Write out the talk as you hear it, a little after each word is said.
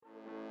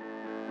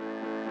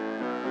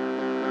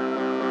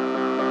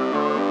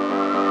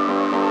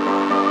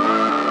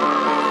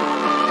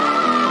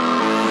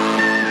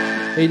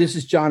Hey, this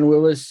is John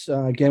Willis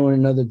again with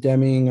another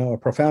Deming,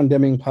 Profound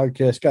Deming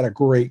podcast. Got a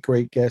great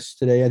guest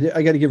today.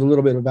 I got to give a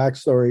little bit of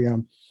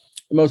backstory.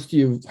 Most of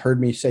you have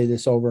heard me say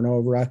this over and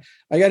over. I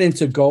got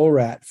into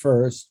GOLRAT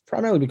first,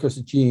 primarily because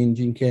of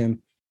Gene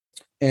Kim,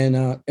 and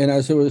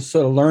as I was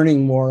sort of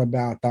learning more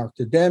about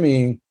Dr.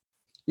 Deming,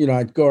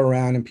 I'd go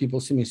around and people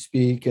see me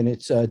speak, and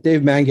it's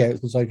Dave Mangat,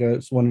 who's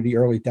was one of the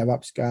early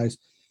DevOps guys.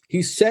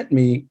 He sent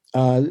me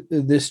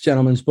this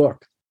gentleman's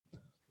book,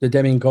 The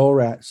Deming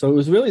GOLRAT. So it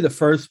was really the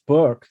first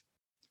book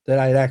that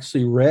I'd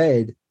actually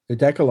read, the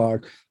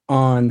Decalogue,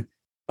 on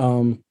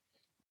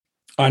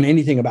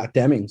anything about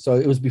Deming. So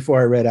it was before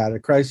I read Out of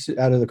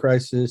the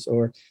Crisis,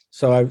 or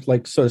so I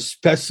sort of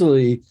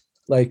especially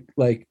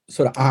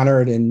sort of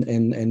honored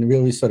and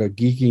really sort of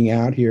geeking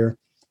out here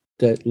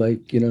that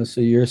so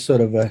you're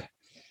sort of a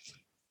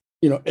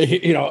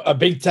a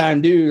big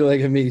time dude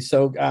like me.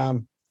 So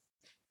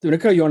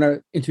Domenico, you want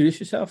to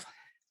introduce yourself?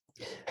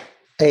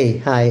 Hey,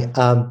 hi.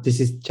 This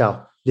is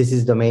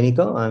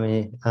Domenico.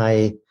 I'm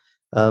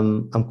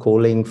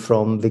calling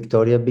from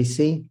Victoria,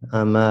 BC.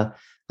 I'm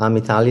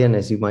Italian,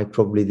 as you might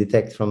probably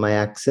detect from my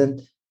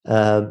accent.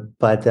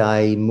 But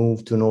I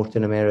moved to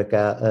Northern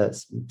America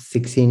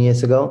 16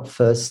 years ago,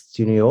 first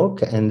to New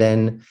York, and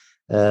then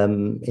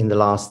in the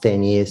last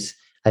 10 years,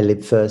 I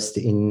lived first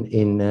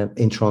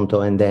in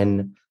Toronto and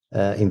then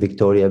in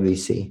Victoria,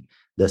 BC,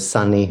 the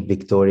sunny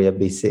Victoria,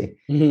 BC.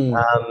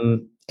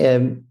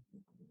 Mm-hmm.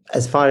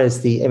 As far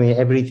as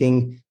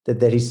everything that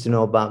there is to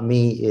know about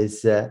me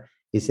is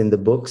in the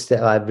books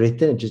that I've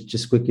written.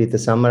 Just quickly to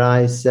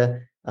summarize,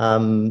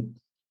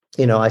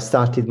 I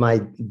started my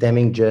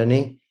Deming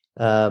journey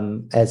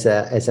as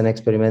an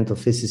experimental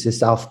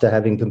physicist after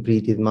having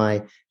completed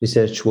my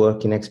research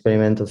work in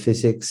experimental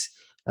physics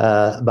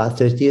about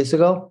 30 years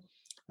ago.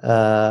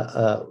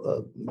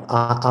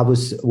 I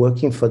was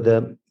working for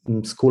the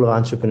School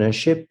of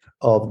Entrepreneurship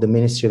of the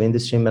Ministry of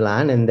Industry in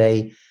Milan, and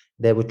they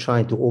were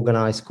trying to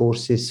organize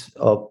courses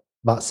about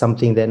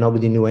something that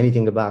nobody knew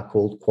anything about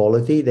called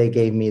quality. They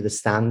gave me the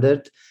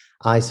standard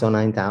ISO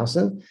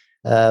 9000.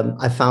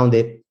 I found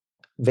it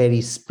very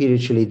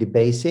spiritually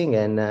debasing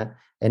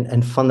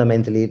and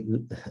fundamentally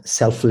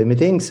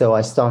self-limiting. So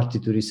I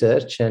started to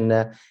research, and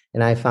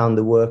I found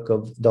the work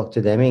of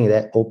Dr. Deming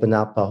that opened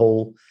up a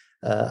whole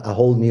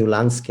new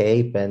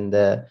landscape, and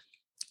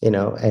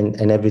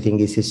everything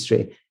is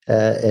history.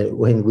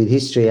 With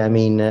history,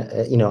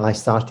 I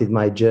started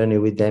my journey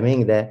with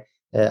Deming that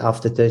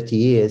after 30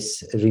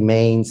 years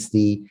remains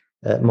the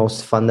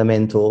most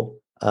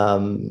fundamental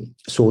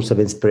source of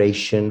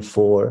inspiration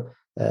for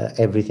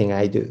everything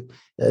I do.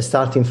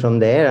 Starting from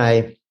there,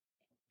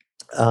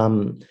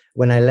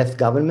 when I left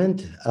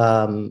government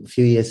a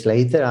few years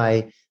later,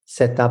 I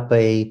set up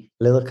a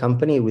little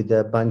company with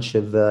a bunch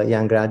of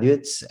young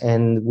graduates,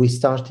 and we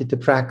started to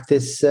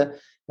practice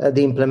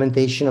the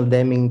implementation of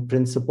Deming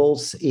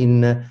principles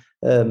in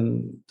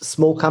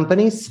small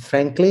companies,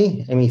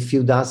 frankly, a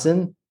few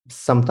dozen,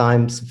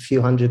 sometimes a few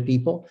hundred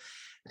people,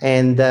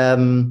 and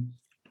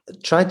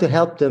try to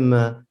help them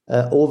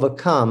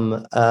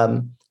overcome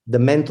the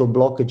mental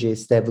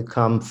blockages that would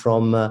come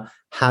from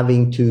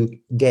having to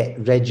get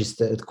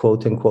registered,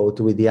 quote unquote,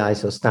 with the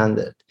ISO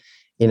standard.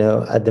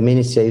 At the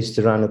ministry, I used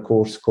to run a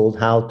course called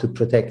How to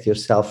Protect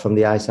Yourself from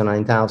the ISO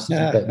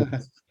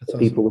 9000.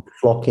 People were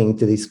flocking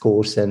to this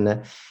course, and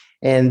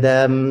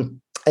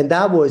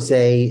that was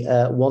a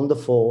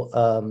wonderful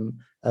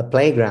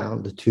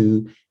playground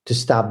to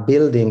start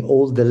building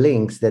all the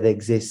links that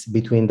exist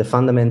between the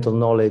fundamental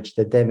knowledge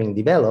that Deming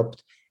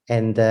developed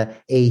and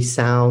a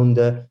sound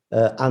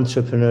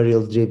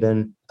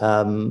entrepreneurial-driven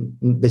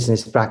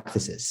business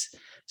practices.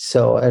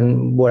 So,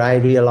 and what I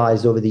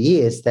realized over the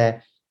years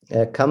that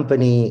a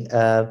company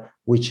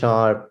which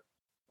are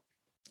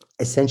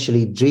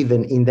essentially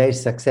driven in their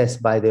success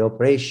by the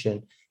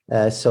operation,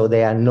 so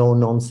they are no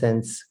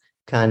nonsense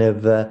kind of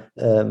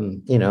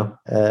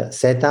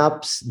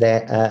setups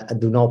that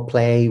do not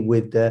play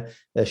with the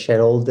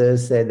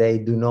shareholders, that they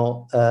do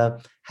not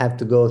have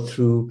to go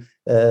through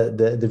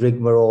the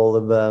rigmarole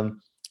of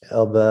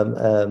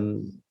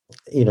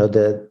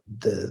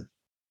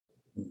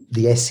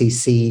the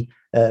SEC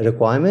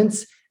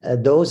requirements.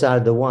 Those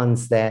are the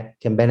ones that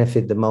can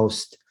benefit the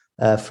most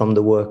from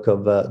the work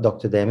of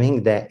Dr.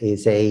 Deming. That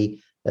is a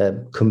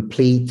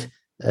completely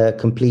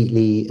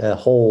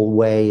whole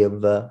way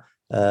of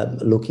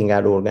looking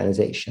at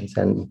organizations.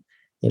 And,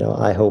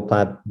 I hope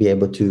I'll be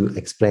able to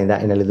explain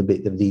that in a little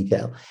bit of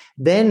detail.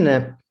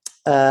 Then,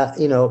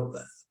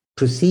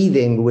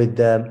 proceeding with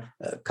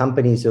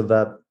companies of,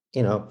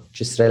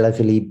 just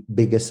relatively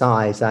bigger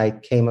size, I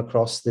came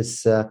across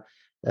this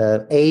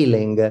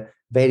ailing,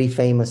 very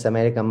famous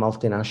American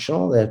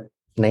multinational. Their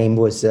name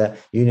was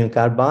Union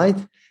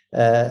Carbide.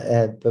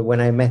 But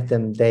when I met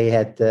them, they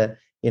had, the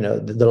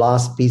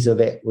last piece of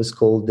it was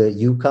called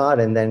UCAR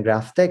and then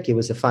GrafTech. It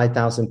was a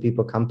 5,000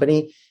 people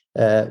company,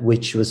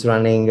 which was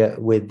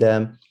running with,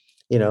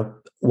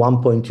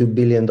 $1.2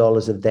 billion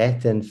of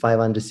debt and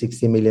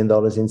 $560 million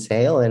in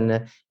sale.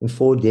 And in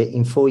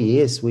 4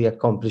 years, we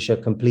accomplished a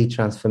complete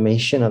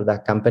transformation of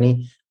that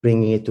company,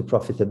 bringing it to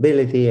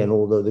profitability. And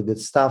all of the good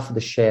stuff,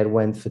 the share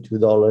went from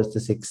 $2 to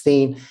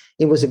 $16.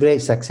 It was a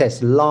great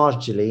success,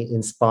 largely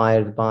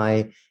inspired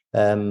by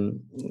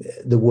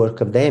the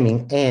work of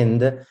Deming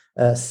and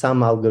some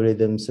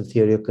algorithms of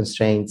theory of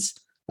constraints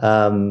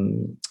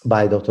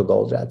by Dr.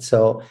 Goldratt.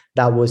 So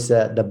that was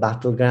the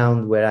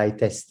battleground where I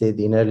tested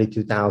in early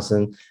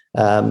 2000,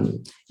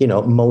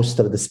 most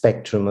of the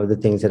spectrum of the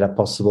things that are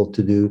possible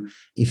to do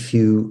if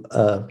you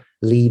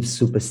leave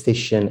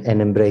superstition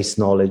and embrace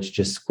knowledge,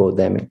 just quote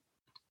Deming.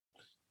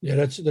 Yeah,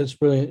 that's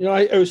brilliant.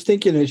 I was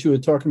thinking as you were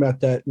talking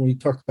about that, when we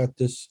talked about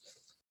this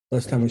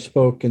last time we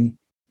spoke, and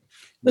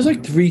there's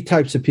like three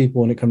types of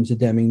people when it comes to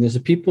Deming. There's the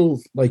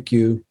people like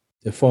you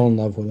that fall in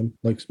love with him,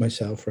 like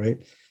myself, right?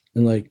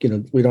 And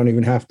we don't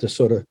even have to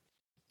sort of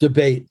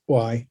debate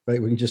why,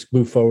 right? We can just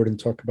move forward and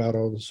talk about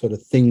all the sort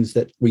of things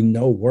that we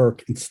know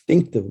work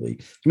instinctively.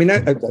 I mean, I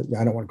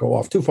don't want to go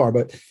off too far,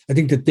 but I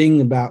think the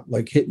thing about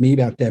hit me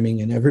about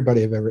Deming and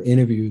everybody I've ever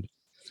interviewed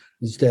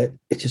is that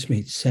it just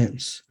made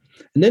sense.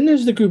 And then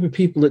there's the group of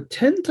people that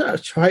tend to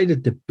try to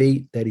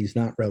debate that he's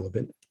not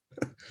relevant.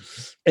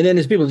 And then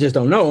there's people that just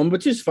don't know him,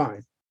 which is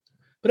fine.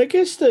 But I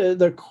guess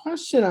the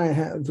question I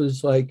have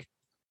is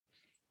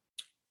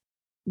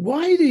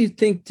why do you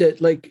think that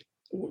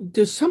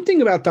there's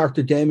something about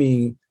Dr.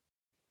 Deming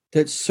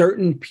that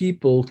certain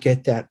people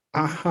get that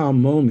aha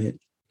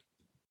moment?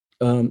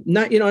 I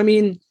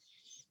wouldn't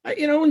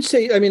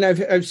say,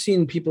 I've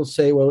seen people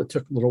say, well, it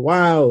took a little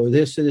while or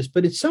this,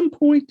 but at some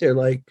point they're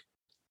like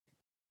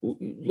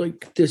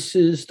this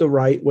is the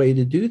right way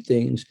to do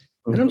things.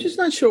 Mm-hmm. And I'm just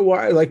not sure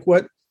why,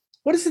 what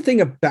is the thing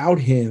about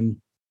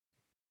him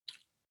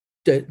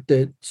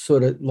that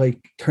sort of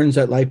turns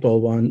that light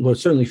bulb on? Well,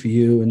 certainly for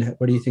you. And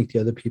what do you think the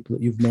other people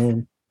that you've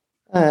known?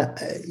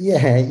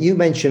 You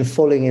mentioned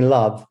falling in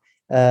love.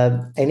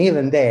 And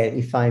even there,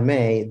 if I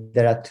may,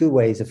 there are two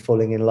ways of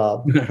falling in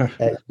love.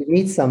 You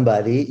meet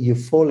somebody, you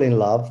fall in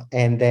love,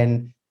 and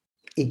then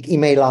it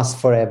may last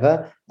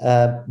forever,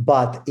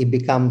 but it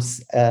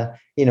becomes,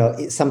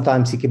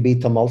 sometimes it can be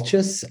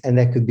tumultuous, and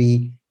there could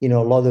be, a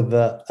lot of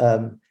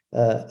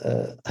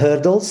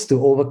hurdles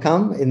to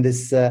overcome in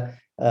this,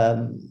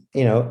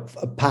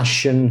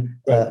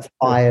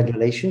 passion-fired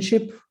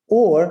relationship.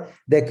 Or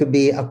there could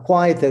be a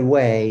quieter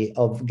way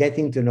of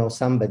getting to know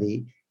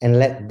somebody and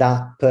let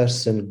that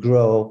person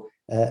grow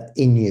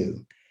in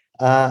you.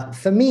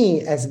 For me,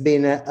 it has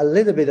been a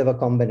little bit of a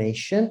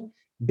combination,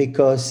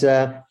 because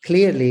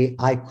clearly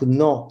I could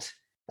not,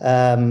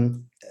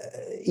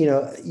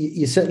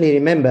 you certainly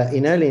remember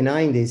in early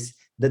 90s,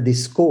 the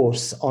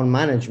discourse on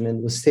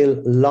management was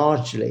still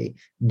largely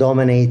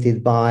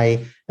dominated by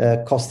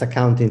cost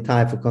accounting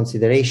type of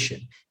consideration.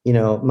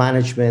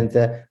 Management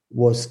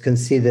was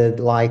considered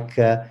like,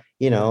 the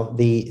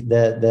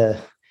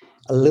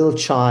little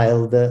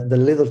child,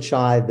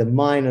 the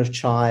minor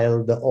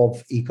child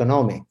of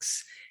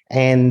economics.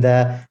 And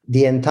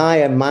the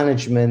entire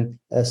management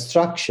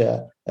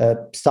structure,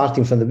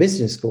 starting from the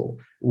business school,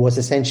 was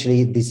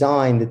essentially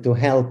designed to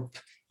help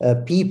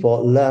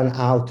people learn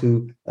how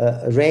to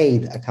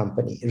raid a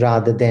company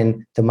rather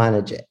than to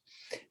manage it.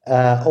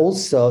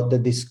 Also, the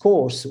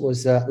discourse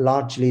was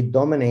largely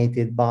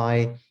dominated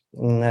by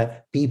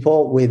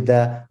people with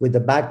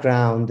the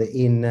background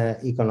in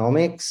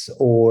economics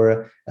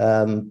or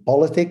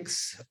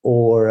politics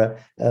or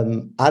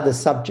other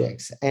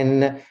subjects.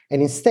 And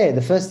instead,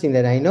 the first thing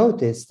that I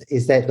noticed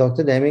is that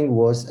Dr. Deming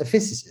was a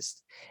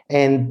physicist.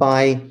 And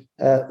by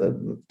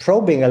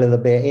probing a little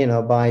bit,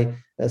 by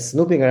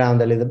snooping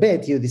around a little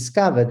bit, you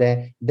discover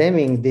that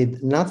Deming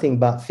did nothing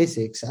but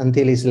physics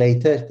until his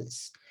late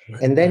 30s.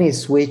 Right. And then he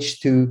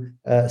switched to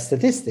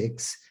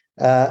statistics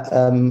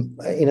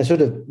in a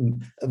sort of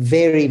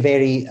very,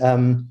 very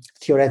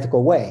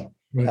theoretical way.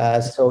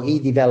 Right. So he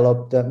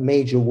developed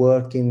major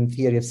work in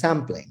theory of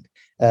sampling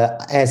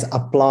as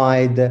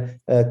applied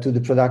to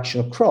the production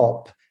of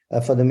crop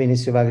for the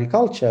Ministry of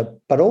Agriculture,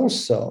 but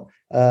also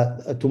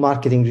to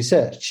marketing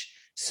research.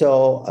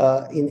 So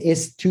in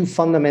his two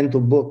fundamental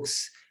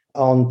books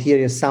on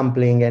theory of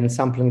sampling and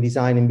sampling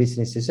design in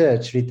business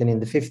research, written in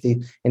the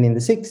 50s and in the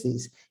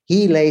 60s,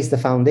 he lays the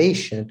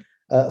foundation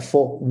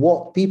for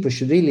what people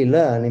should really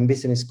learn in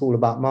business school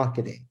about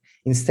marketing,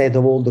 instead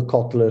of all the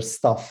Kotler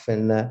stuff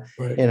and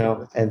right.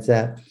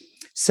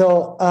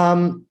 So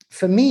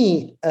for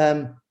me,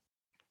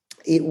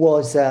 it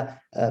was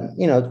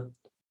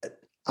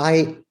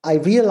I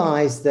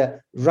realized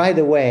right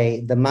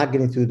away the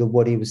magnitude of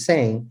what he was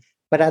saying,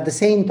 but at the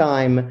same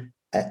time,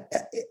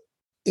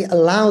 it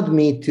allowed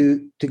me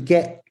to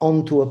get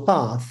onto a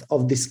path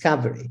of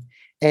discovery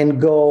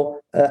and go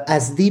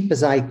as deep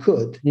as I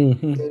could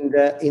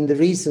in the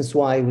reasons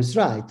why I was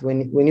right.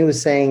 When you were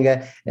saying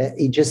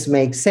it just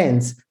makes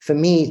sense, for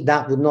me,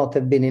 that would not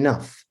have been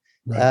enough.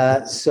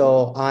 Right.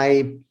 So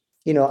I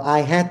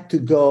had to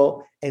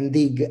go and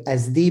dig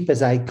as deep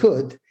as I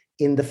could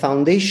in the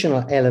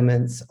foundational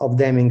elements of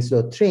Deming's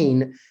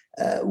doctrine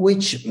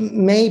which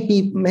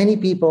many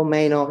people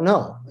may not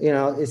know.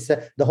 It's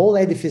the whole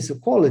edifice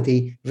of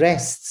quality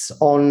rests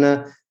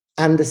on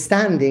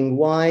understanding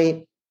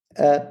why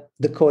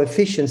the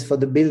coefficients for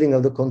the building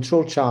of the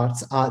control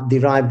charts are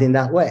derived in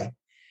that way.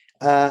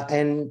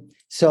 And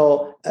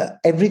so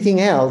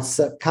everything else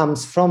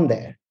comes from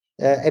there.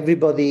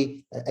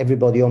 Everybody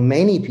or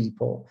many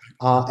people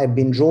have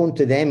been drawn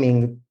to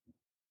Deming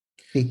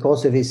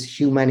because of his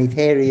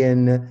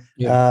humanitarian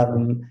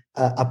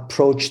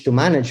approach to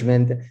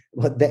management.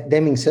 But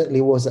Deming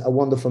certainly was a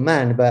wonderful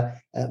man, but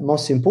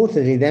most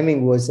importantly,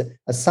 Deming was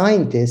a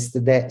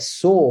scientist that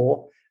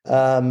saw,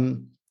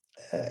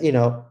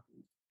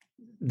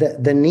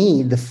 the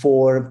need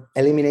for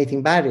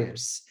eliminating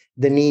barriers,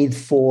 the need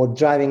for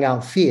driving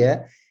out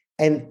fear,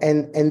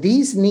 and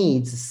these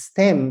needs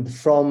stemmed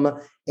from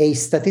a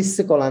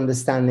statistical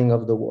understanding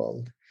of the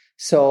world.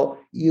 So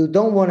you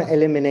don't want to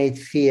eliminate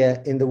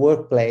fear in the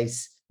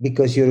workplace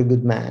because you're a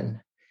good man,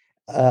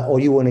 or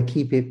you want to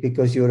keep it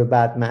because you're a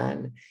bad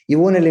man. You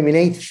want to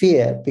eliminate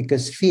fear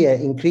because fear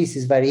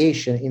increases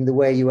variation in the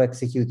way you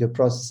execute your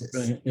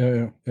processes. Right.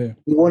 Yeah.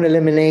 You want to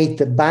eliminate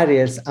the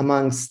barriers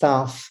among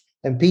staff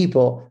and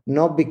people,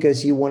 not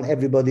because you want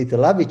everybody to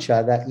love each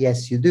other.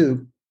 Yes, you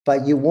do,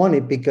 but you want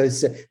it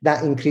because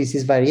that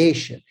increases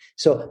variation.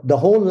 So the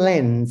whole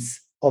lens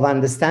of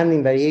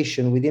understanding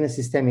variation within a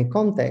systemic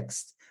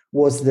context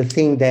was the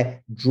thing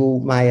that drew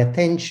my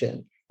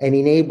attention and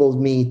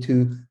enabled me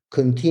to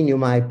continue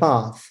my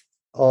path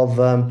of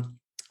a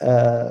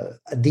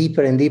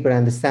deeper and deeper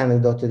understanding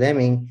of Dr.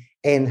 Deming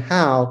and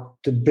how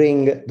to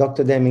bring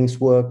Dr.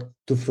 Deming's work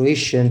to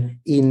fruition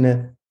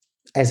in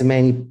as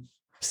many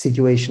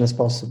situations as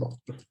possible.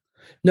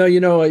 No,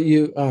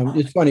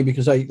 it's funny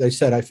because I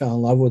said I fell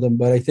in love with him,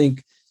 but I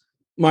think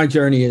my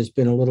journey has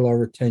been a little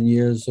over 10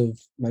 years of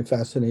my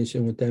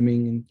fascination with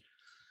Deming,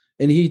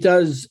 and he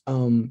does.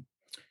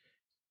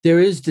 There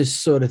is this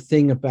sort of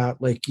thing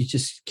about like you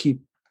just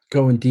keep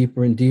going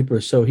deeper and deeper.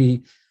 So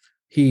he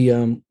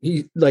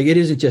like it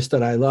isn't just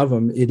that I love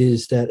him; it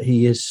is that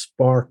he has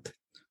sparked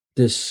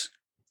this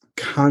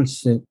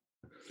constant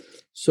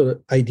sort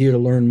of idea to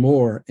learn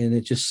more, and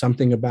it's just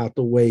something about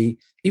the way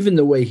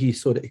he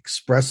sort of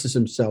expresses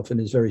himself in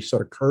his very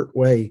sort of curt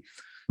way.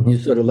 You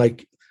sort of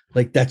like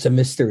that's a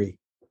mystery.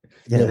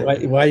 Yeah.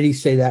 Why did he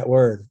say that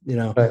word?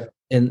 Right.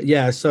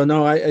 And so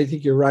no, I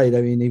think you're right.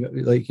 I mean,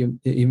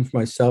 even for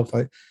myself,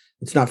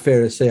 it's not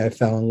fair to say I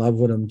fell in love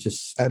with him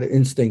just out of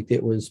instinct.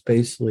 It was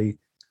basically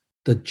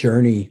the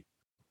journey,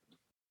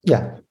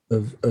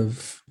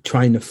 of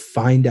trying to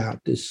find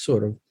out this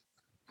sort of,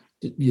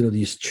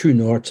 these true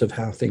norths of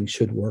how things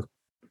should work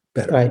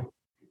better. Right.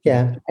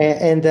 Yeah,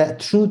 and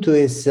true to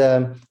his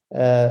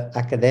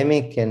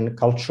academic and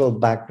cultural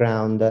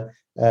background,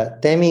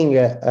 Deming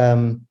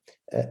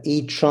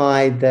he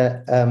tried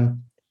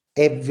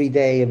every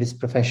day of his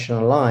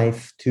professional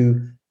life to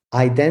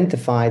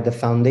identify the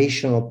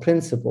foundational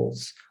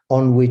principles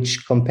on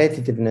which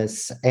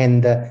competitiveness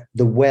and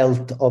the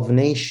wealth of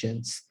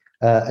nations,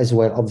 as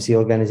well, obviously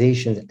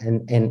organizations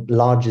and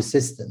larger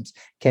systems,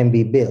 can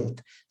be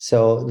built.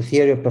 So the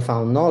theory of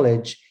profound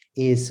knowledge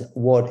is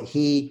what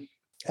he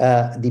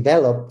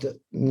developed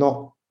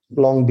not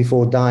long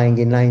before dying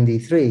in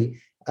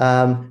 93,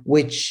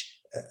 which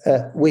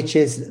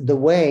is the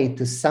way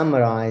to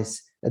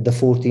summarize the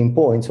 14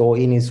 points, or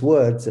in his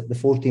words, the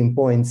 14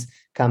 points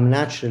come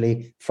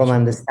naturally from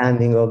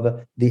understanding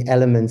of the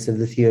elements of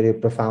the theory of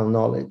profound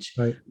knowledge,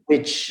 right.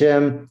 Which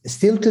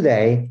still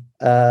today,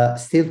 they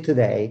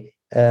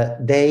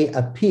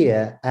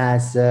appear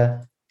as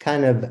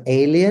kind of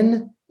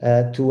alien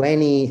to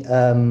any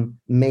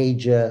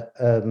major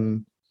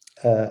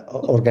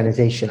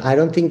organization. I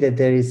don't think that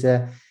there is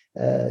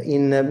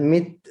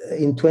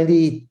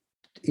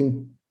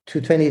in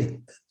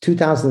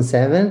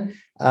 2007.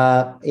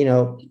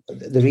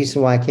 The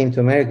reason why I came to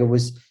America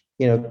was,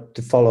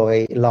 to follow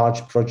a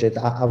large project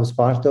I was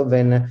part of,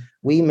 and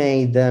we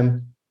made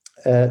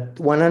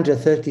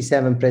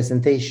 137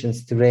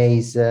 presentations to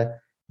raise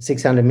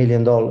 $600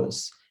 million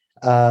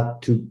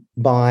to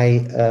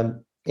buy,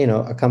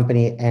 a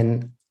company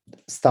and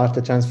start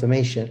a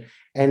transformation.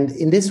 And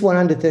in this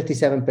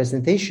 137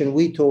 presentation,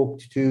 we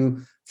talked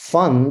to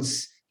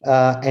funds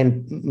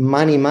and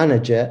money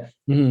manager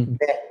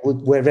that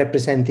were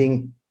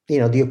representing,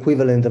 the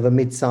equivalent of a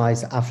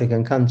mid-sized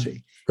African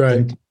country, right,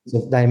 in terms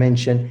of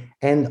dimension.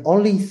 And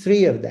only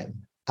 3 of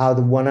them out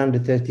of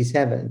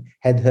 137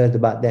 had heard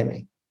about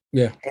Deming.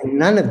 Yeah. And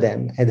none of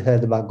them had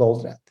heard about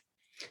Goldratt.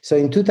 So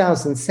in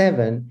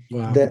 2007,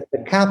 wow. the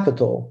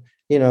capital,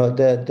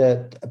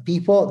 the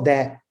people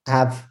that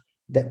have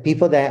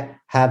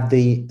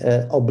the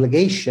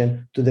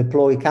obligation to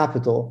deploy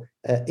capital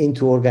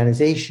into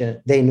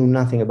organization, they knew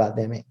nothing about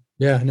Deming.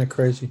 Yeah, isn't that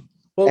crazy?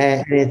 Well,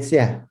 and it's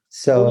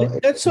so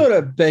that sort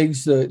of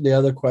begs the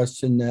other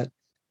question that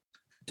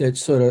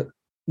sort of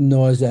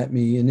gnaws at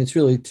me, and it's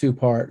really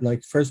 2-part.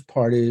 Like, first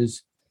part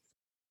is,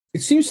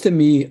 it seems to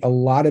me a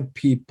lot of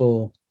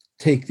people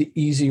take the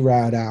easy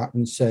route out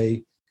and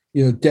say,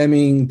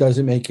 Deming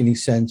doesn't make any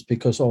sense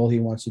because all he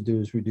wants to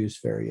do is reduce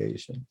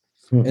variation.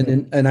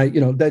 And then, I,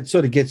 that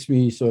sort of gets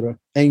me sort of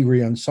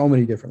angry on so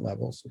many different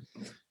levels.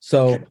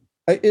 So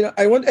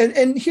I want,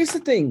 and here's the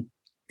thing,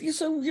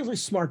 these are really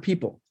smart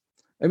people.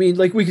 I mean,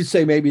 like we could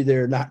say maybe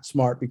they're not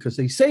smart because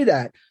they say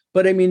that,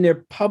 but I mean,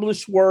 they're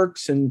published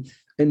works and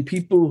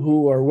people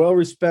who are well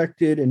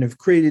respected and have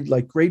created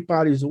like great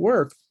bodies of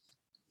work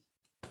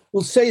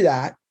will say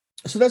that.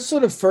 So that's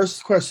sort of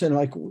first question,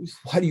 like,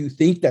 why do you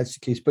think that's the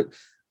case? But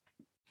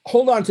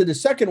hold on to the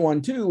second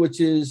one too, which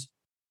is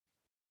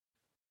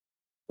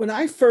when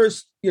I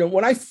first,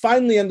 when I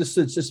finally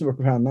understood system of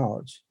profound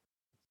knowledge,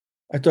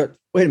 I thought,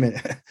 wait a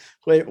minute,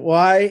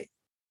 why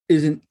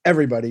isn't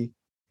everybody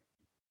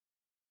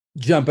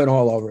jumping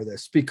all over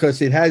this?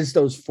 Because it has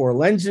those four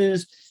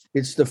lenses.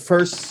 It's the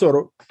first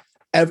sort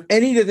of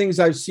any of the things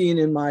I've seen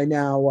in my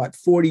now,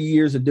 40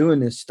 years of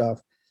doing this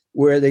stuff,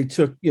 where they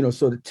took,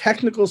 sort of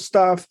technical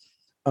stuff,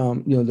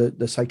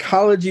 the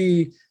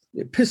psychology,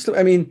 the epistle.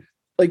 I mean,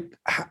 like,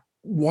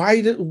 why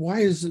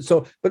is it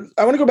so? But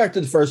I want to go back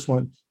to the first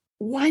one.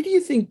 Why do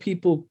you think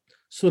people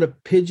sort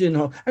of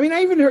pigeonhole? I mean,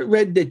 I even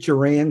read that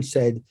Juran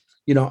said,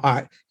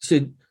 I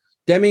said,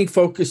 Deming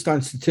focused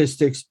on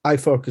statistics, I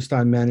focused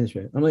on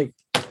management. I'm like,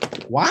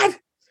 what?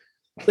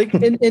 Like,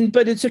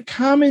 but it's a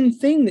common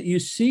thing that you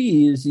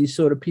see is these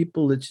sort of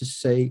people that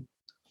just say,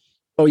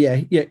 oh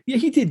yeah,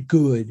 he did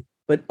good,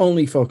 but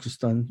only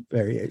focused on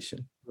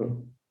variation.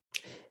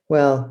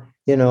 Well,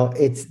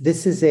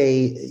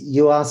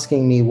 you're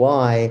asking me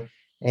why,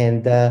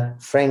 and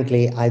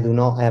frankly, I do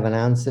not have an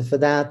answer for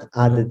that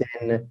other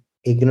than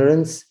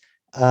ignorance.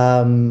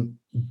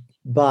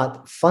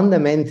 But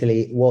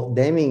fundamentally, what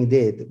Deming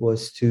did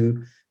was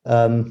to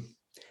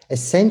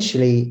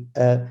essentially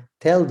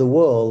tell the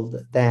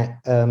world that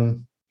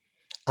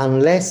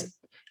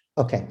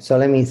so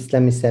let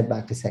me step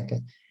back a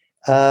second.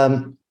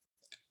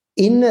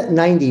 In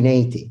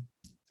 1980,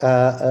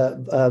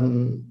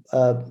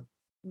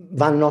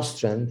 Van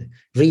Nostrand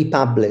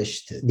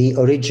republished the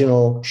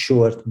original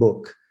Short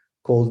book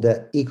called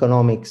The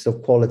Economics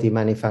of Quality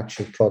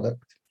Manufactured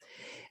Product.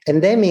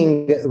 And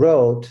Deming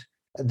wrote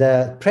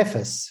the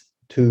preface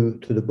to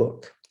the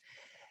book.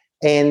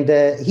 And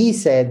he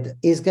said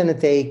it's going to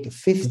take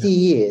 50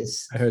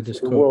 years for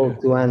the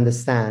world to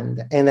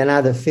understand and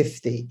another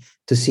 50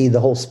 to see the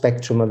whole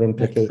spectrum of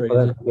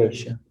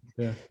implication.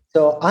 Yeah.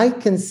 So I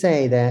can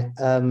say that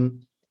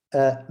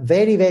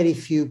very, very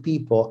few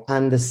people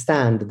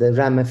understand the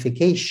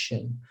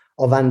ramification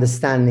of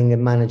understanding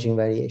and managing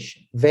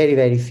variation. Very,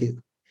 very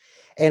few.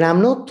 And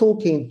I'm not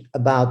talking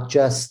about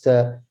just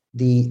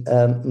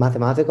the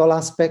mathematical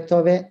aspect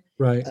of it,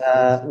 right?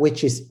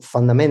 Which is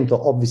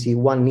fundamental. Obviously,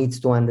 one needs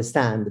to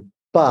understand.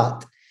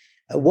 But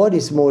what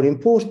is more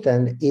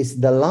important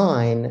is the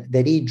line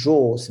that he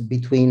draws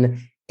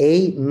between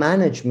a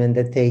management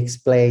that takes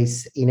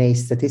place in a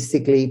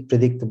statistically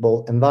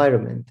predictable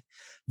environment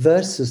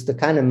versus the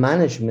kind of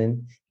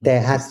management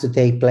that has to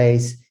take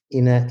place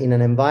in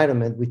an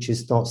environment which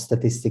is not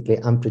statistically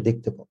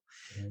unpredictable.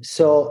 Mm-hmm.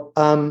 So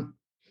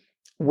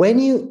when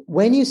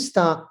you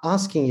start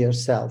asking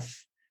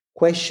yourself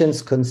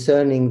questions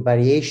concerning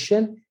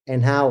variation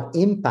and how it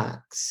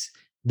impacts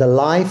the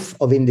life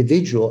of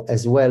individual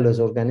as well as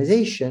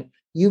organization,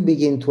 you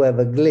begin to have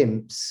a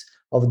glimpse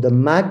of the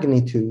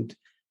magnitude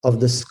of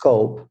the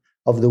scope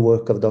of the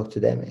work of Dr.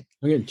 Deming.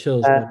 I'm getting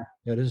chills. Man.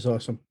 Yeah, this is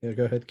awesome. Yeah,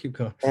 go ahead, keep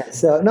going.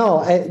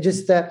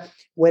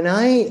 When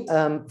I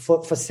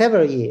for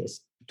several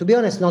years, to be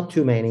honest, not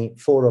too many,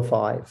 4 or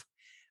 5,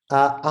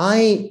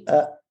 I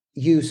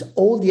use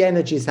all the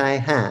energies I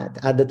had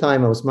at the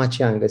time. I was much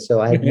younger,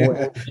 so I had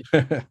more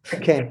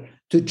energy,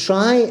 to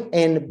try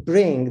and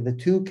bring the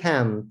two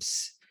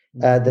camps,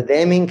 the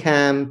Deming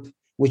camp,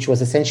 which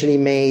was essentially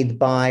made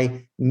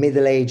by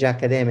middle-aged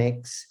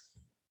academics,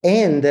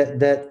 and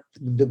the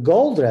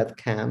Goldratt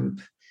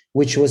camp,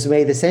 which was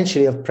made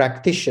essentially of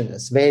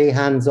practitioners, very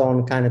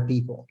hands-on kind of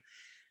people,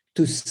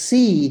 to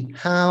see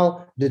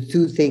how the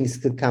two things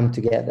could come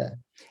together.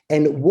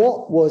 And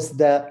what was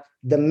the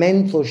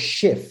mental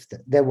shift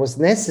that was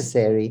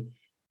necessary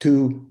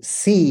to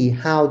see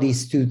how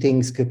these two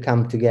things could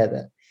come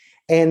together.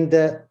 And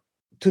to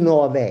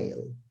no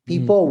avail.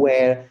 People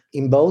were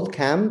in both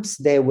camps,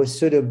 they were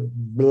sort of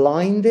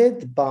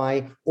blinded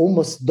by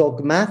almost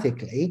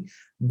dogmatically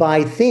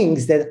by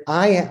things that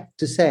I have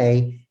to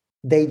say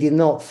they did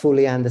not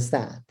fully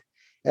understand.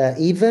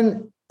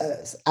 Even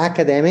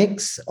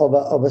academics of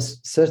a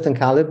certain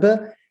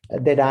caliber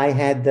that I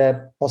had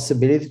the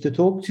possibility to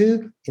talk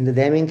to in the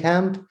Deming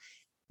camp,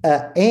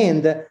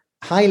 and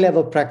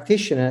high-level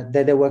practitioners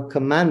that they were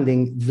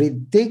commanding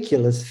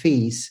ridiculous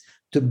fees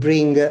to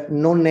bring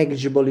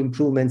non-negligible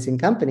improvements in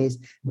companies,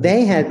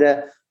 they had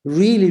a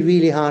really,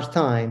 really hard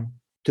time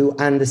to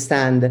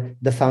understand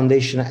the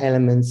foundational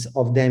elements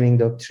of Deming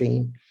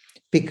doctrine.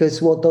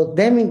 Because what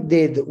Deming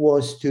did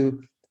was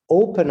to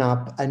open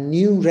up a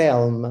new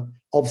realm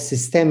of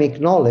systemic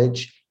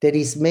knowledge that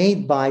is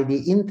made by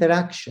the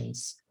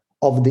interactions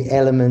of the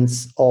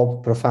elements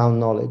of profound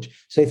knowledge.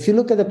 So if you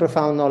look at the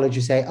profound knowledge,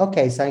 you say,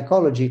 okay,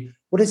 psychology,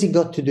 What has it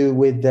got to do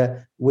with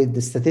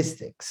the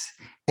statistics?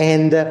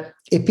 And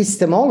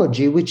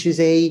epistemology, which is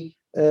a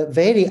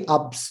very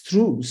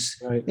abstruse,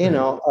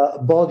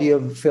 body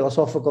of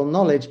philosophical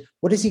knowledge.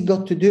 What has it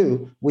got to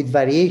do with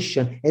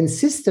variation? And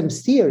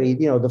systems theory,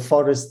 the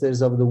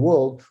Forresters of the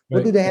world,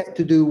 what do they have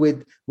to do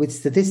with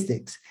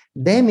statistics?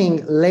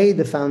 Deming laid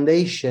the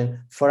foundation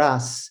for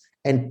us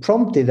and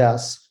prompted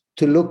us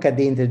to look at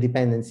the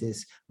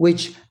interdependencies,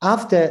 which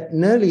after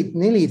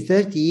nearly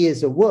 30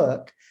 years of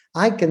work,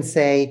 I can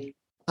say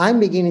I'm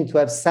beginning to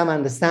have some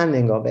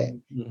understanding of it.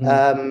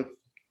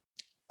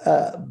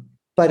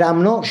 But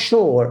I'm not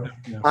sure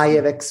I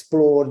have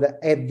explored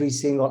every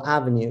single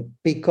avenue,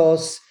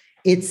 because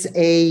it's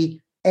a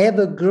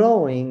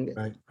ever-growing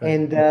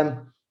and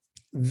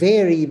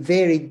very,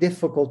 very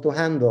difficult to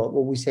handle,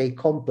 what we say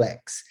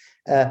complex,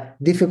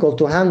 difficult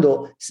to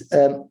handle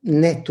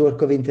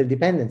network of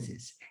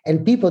interdependencies.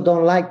 And people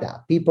don't like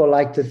that. People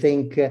like to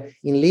think in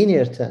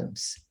linear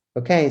terms.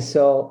 Okay,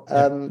 so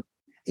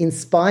in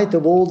spite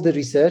of all the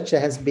research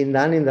that has been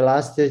done in the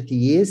last 30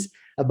 years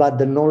about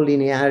the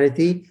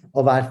non-linearity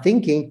of our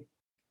thinking,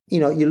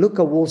 you look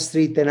at Wall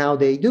Street and how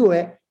they do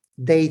it,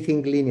 they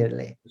think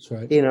linearly. That's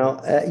right.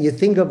 You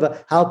think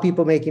of how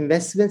people make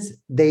investments,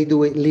 they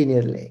do it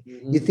linearly.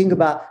 You think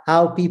about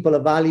how people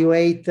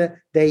evaluate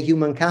their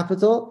human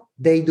capital,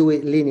 they do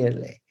it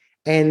linearly.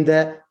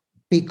 And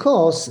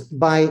because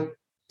by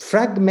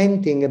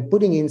fragmenting and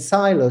putting in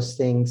silos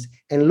things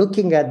and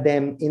looking at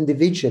them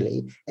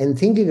individually and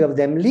thinking of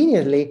them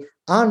linearly,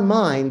 our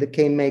mind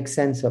can make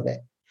sense of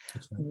it.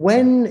 Right.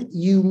 When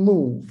you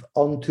move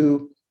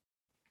onto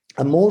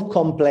a more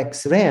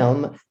complex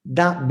realm,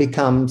 that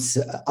becomes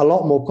a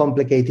lot more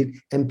complicated,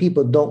 and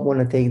people don't want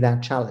to take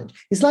that challenge.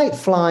 It's like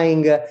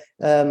flying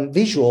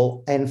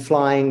visual and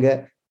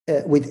flying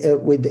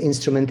with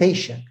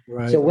instrumentation.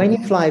 Right. So when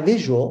you fly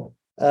visual,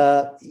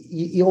 all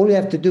you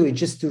have to do is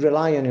just to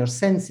rely on your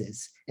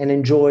senses and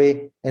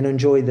enjoy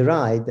the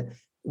ride.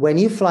 When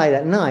you fly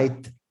at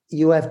night,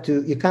 you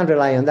can't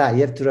rely on that.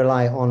 You have to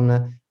rely on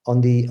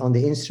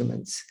the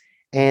instruments.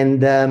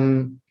 And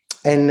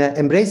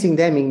embracing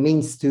Deming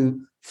means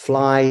to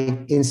fly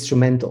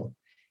instrumental.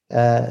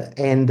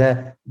 And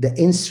the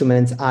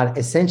instruments are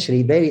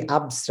essentially very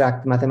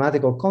abstract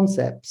mathematical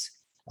concepts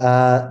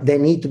that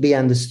need to be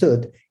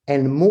understood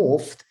and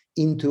morphed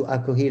into a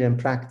coherent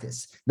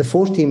practice. The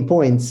 14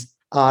 points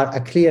are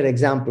a clear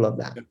example of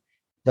that.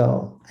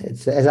 So,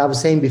 as I was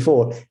saying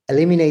before,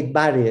 eliminate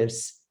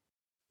barriers.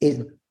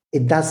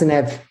 It doesn't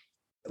have,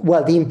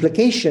 well, the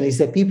implication is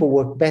that people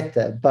work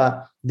better,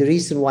 but the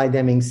reason why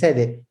Deming said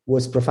it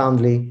was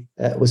profoundly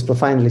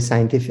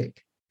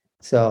scientific.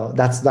 So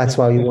that's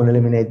why you want to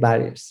eliminate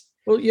barriers.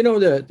 Well,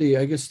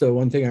 I guess the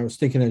one thing I was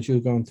thinking as you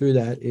were going through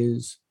that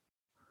is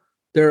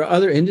there are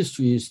other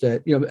industries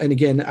that, and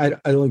again, I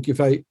don't if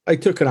I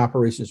took an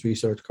operations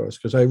research course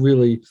because I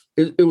really,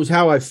 it was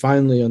how I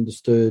finally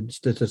understood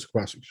statistical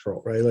process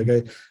control, right? Like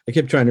I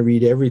kept trying to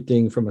read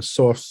everything from a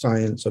soft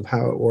science of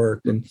how it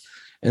worked. And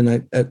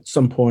at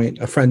some point,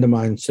 a friend of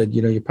mine said,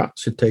 you probably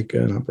should take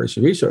an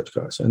operations research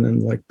course. And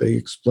then they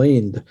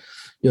explained,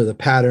 the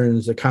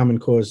patterns, the common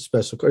cause,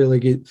 special cause,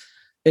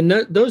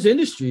 those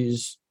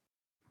industries,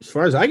 as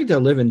far as I can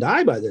tell, live and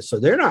die by this. So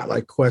they're not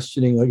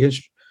questioning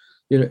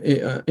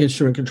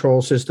instrument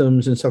control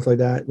systems and stuff like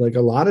that. Like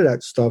a lot of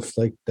that stuff,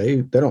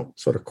 they don't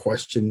sort of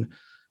question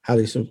how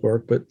these things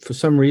work, but for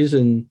some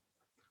reason,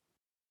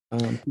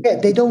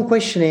 they don't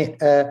question it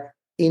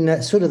in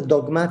a sort of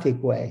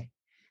dogmatic way.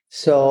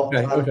 So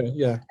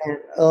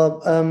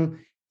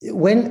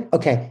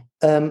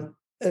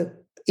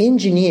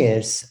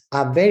engineers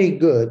are very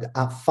good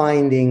at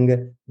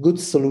finding good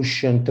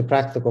solution to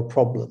practical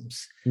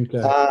problems.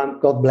 Okay.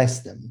 God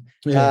bless them.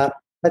 Yeah.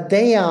 But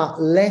they are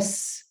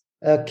less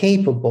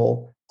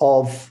capable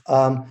of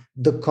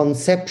the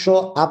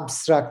conceptual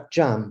abstract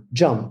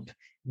jump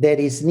that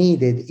is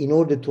needed in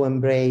order to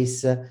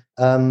embrace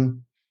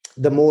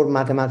the more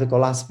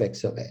mathematical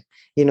aspects of it.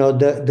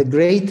 The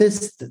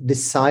greatest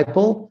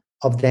disciple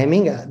of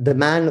Deming, the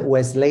man who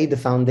has laid the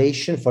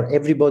foundation for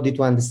everybody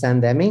to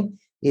understand Deming,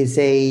 is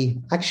he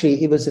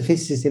was a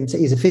physicist.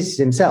 He's a physicist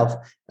himself,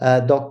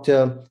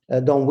 Dr.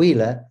 Don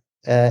Wheeler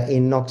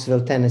in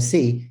Knoxville,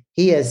 Tennessee.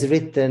 He has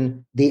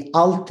written the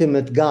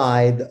ultimate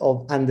guide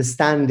of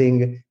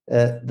understanding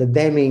the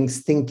Deming's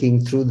thinking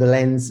through the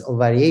lens of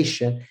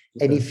variation.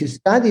 Okay. And if you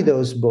study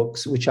those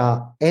books, which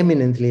are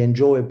eminently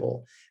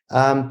enjoyable,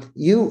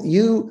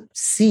 you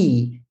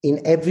see in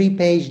every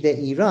page that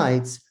he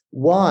writes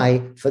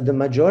why, for the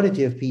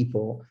majority of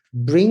people,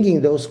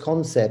 bringing those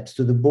concepts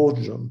to the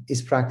boardroom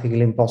is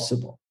practically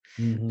impossible.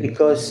 Mm-hmm.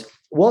 Because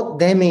what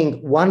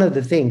Deming, one of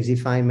the things,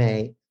 if I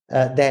may,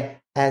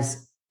 that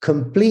has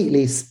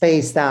completely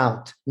spaced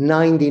out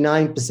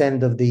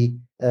 99% of the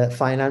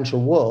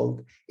financial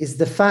world is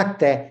the fact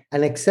that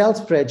an Excel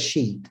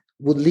spreadsheet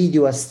would lead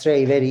you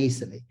astray very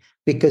easily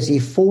because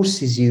it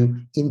forces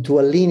you into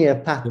a linear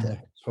pattern.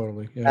 Yeah,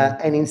 totally. Yeah.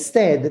 And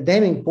instead,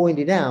 Deming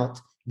pointed out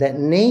that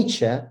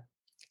nature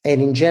and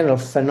in general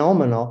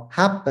phenomena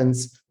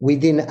happens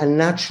within a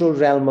natural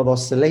realm of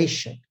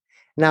oscillation.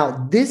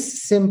 Now,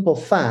 this simple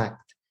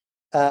fact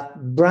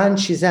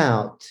branches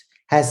out,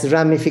 has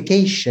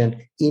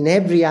ramification in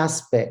every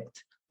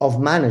aspect of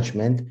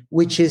management,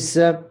 which is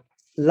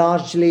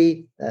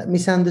largely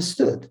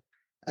misunderstood.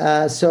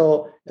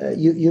 So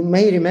you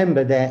may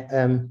remember that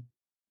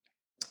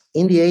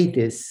in the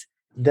 80s,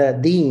 the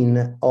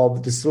dean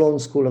of the Sloan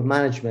School of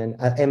Management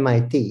at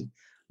MIT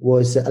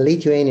was a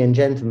Lithuanian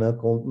gentleman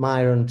called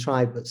Myron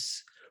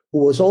Trybus, who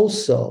was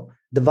also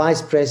the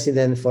vice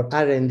president for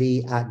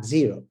R&D at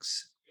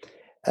Xerox.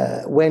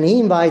 When he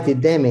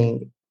invited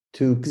Deming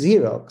to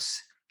Xerox,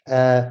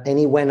 and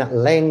he went at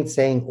length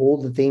saying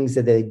all the things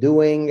that they're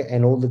doing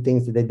and all the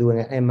things that they're doing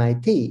at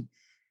MIT,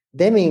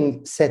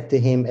 Deming said to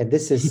him, and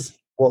this is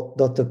what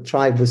Dr.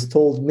 Trybus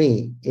told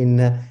me in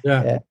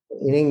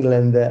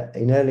England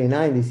in early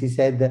 90s, he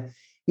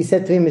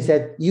said to him,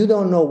 "You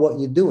don't know what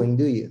you're doing,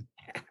 do you?"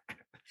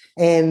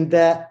 And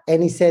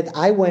he said,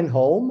 "I went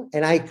home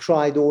and I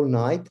cried all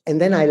night, and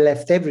then I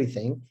left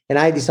everything, and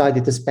I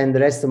decided to spend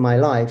the rest of my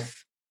life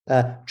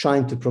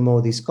trying to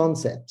promote these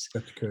concepts."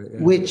 That's great,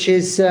 yeah. Which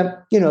is,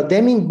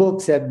 Deming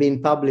books have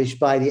been published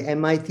by the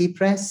MIT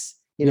Press,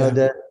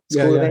 the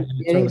School of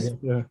Engineering.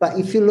 Yeah. But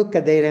if you look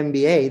at their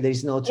MBA,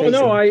 there's no trace.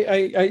 Oh,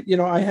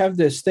 no, I have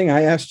this thing.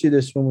 I asked you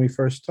this when we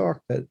first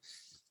talked, that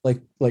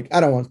like I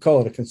don't want to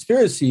call it a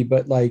conspiracy,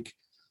 but like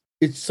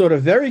it's sort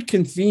of very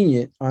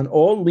convenient on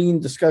all lean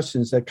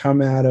discussions that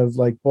come out of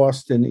like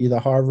Boston, either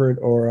Harvard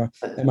or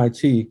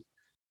MIT,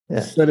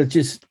 so to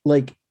just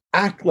like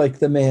act like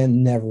the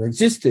man never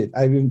existed.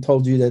 I've even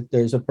told you that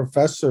there's a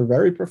professor,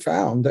 very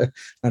profound,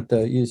 not to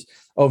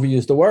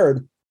overuse the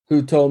word,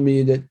 who told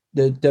me that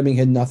Deming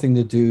had nothing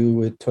to do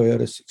with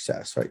Toyota's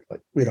success, right?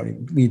 Like we don't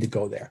even need to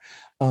go there.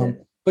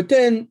 But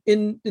then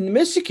in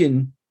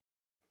Michigan,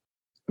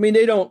 I mean,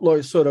 they don't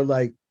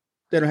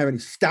have any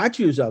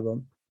statues of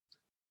him,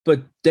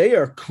 but they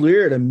are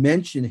clear to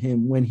mention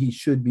him when he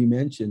should be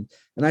mentioned.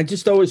 And I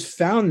just always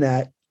found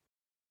that,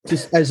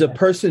 just as a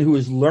person who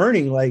is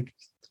learning, like,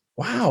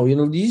 wow,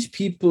 these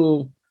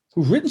people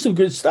who've written some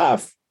good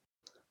stuff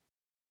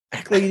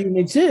act like he didn't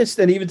exist.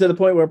 And even to the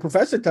point where a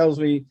professor tells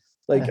me,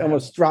 like, I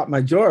almost dropped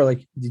my jaw,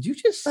 like, did you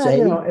just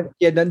say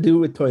he had nothing to do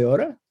with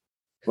Toyota?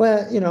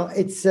 Well,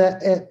 it's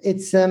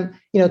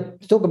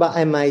talk about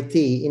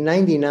MIT. In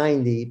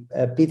 1990,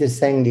 Peter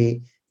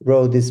Senge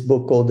wrote this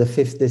book called The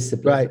Fifth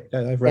Discipline. Right,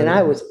 I've read it.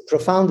 I was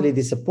profoundly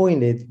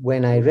disappointed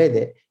when I read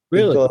it.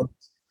 Really?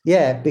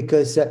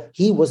 Because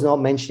he was not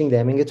mentioning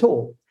Deming at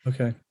all.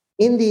 Okay.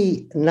 In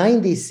the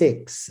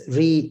 96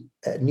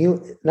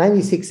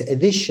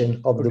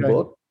 edition of the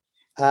book,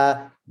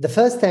 the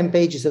first 10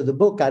 pages of the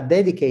book are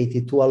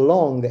dedicated to a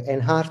long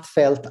and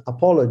heartfelt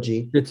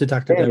apology to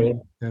Dr.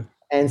 Deming. Yeah.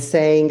 And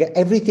saying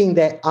everything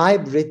that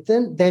I've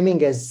written, Deming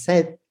has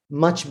said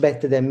much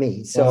better than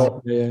me.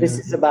 So this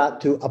is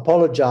about to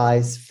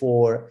apologize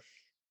for.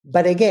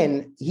 But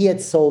again, he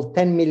had sold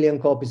 10 million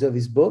copies of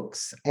his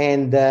books,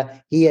 and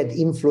he had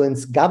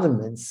influenced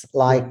governments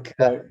like,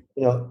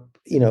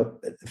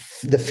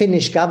 the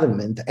Finnish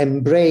government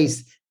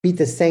embraced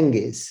Peter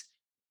Senge's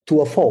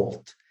to a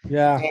fault.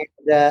 Yeah.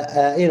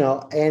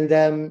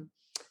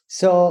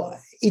 So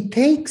it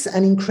takes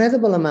an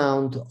incredible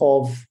amount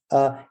of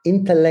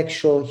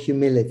intellectual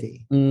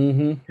humility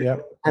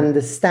to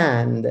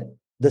understand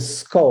the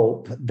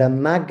scope, the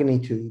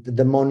magnitude,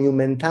 the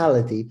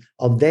monumentality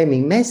of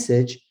Deming's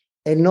message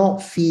and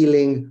not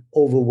feeling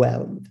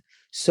overwhelmed.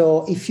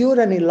 So if you're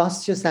an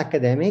illustrious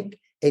academic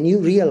and you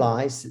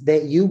realize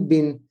that you've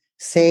been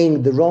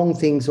saying the wrong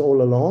things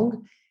all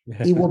along,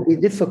 it will be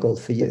difficult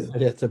for you.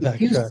 If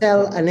you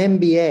sell an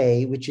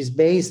MBA, which is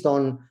based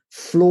on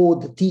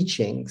flawed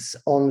teachings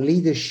on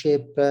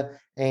leadership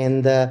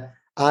and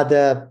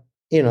other,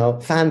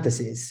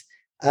 fantasies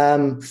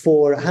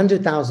for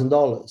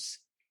 $100,000,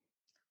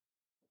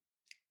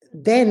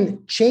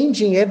 then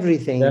changing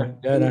everything,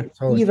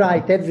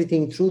 rewrite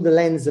everything through the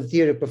lens of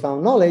theory of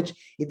profound knowledge,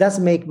 it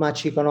doesn't make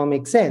much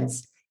economic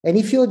sense. And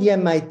if you're the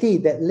MIT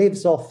that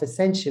lives off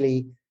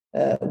essentially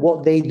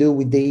what they do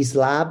with these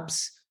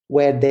labs,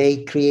 where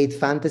they create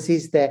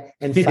fantasies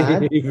and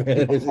fads.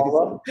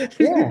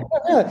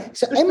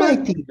 So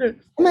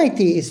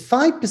MIT is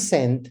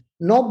 5%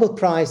 Nobel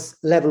Prize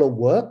level of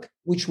work,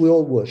 which we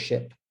all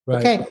worship. Right.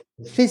 Okay,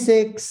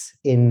 physics,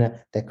 in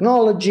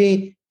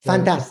technology,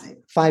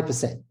 fantastic,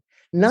 5%.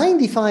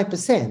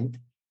 95%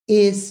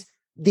 is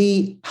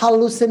the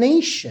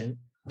hallucination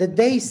that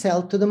they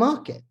sell to the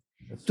market,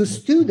 to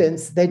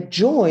students that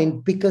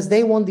join because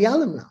they want the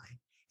alumni.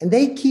 And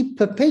they keep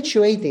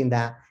perpetuating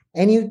that.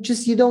 And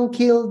you don't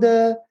kill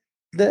the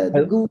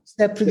goose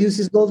that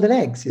produces golden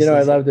eggs.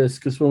 I love this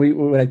because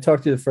when I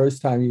talked to you the first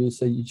time, you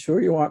said, "You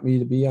sure you want me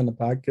to be on the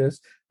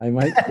podcast?" I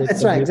might.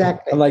 That's right,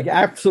 exactly. I'm like,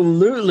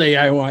 absolutely,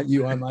 I want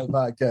you on my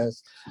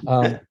podcast.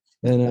 One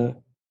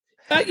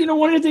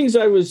of the things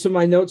in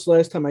my notes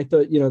last time, I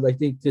thought, I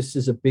think this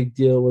is a big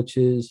deal, which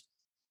is,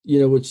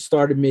 which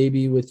started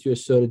maybe with your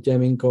sort of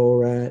Deming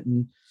Goldratt,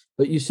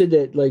 but you said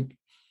that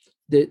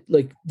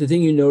the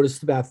thing you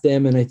noticed about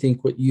them, and I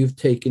think what you've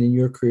taken in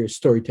your career, is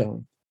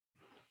storytelling.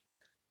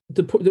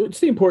 what's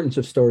the importance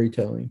of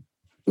storytelling?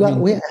 Well,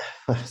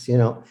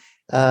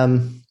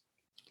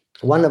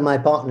 one of my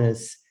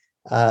partners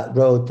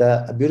wrote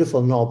a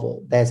beautiful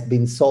novel that's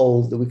been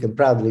sold, we can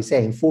proudly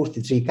say, in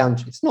 43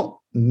 countries. Not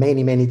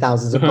many, many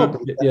thousands of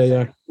copies.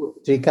 Yeah.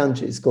 43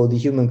 countries, called The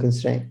Human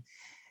Constraint.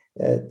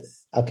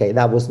 Okay,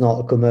 that was not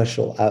a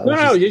commercial.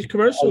 These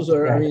commercials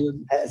are, I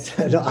mean,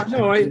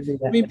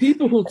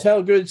 people who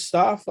tell good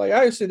stuff, like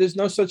I say, there's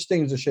no such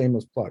thing as a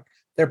shameless plug.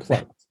 They're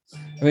plugged.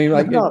 I mean,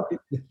 like,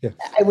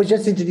 I would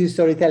just introduce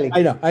storytelling.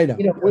 I know.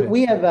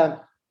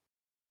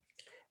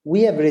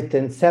 We have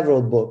written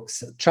several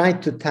books,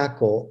 tried to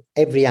tackle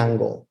every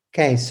angle.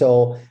 Okay,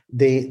 so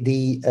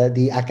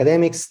the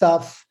academic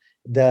stuff,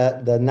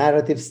 the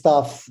narrative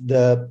stuff,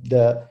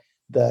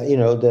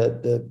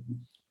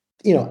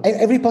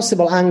 every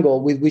possible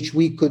angle with which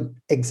we could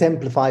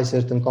exemplify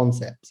certain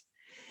concepts.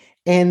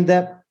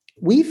 And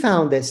we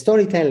found that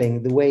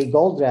storytelling, the way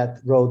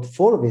Goldratt wrote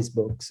 4 of his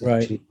books,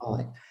 right, actually,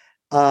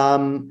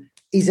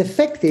 is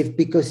effective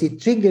because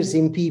it triggers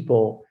in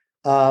people,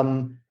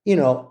 some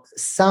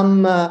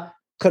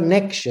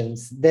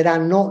connections that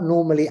are not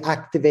normally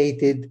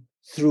activated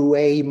through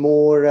a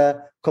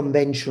more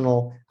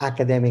conventional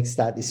academic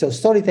study. So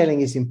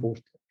storytelling is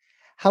important.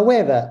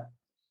 However,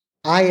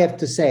 I have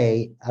to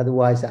say,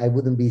 otherwise I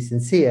wouldn't be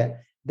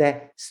sincere,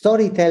 that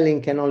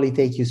storytelling can only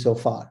take you so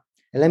far.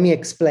 And let me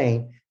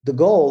explain. The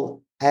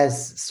Goal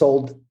has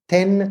sold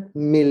 10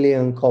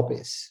 million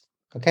copies.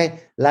 Okay,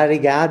 Larry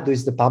Gadd, who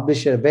is the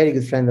publisher, a very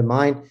good friend of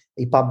mine,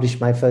 he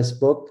published my first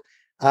book.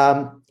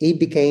 He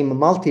became a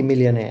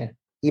multimillionaire.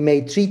 He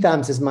made 3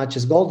 times as much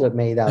as Goldratt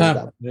made out of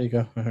that. There you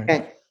go. Right.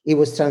 Okay. It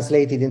was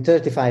translated in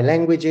 35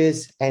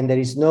 languages, and there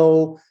is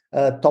no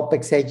top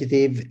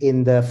executive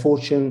in the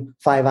Fortune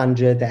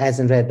 500 that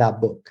hasn't read that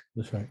book.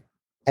 That's right.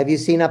 Have you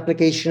seen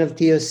application of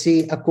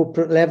TOC at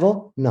corporate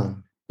level?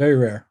 None. Very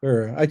rare.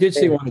 Very rare. I did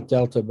see one at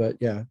Delta, but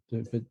yeah.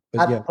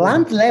 At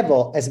plant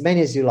level, as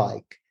many as you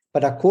like.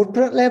 But at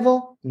corporate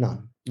level,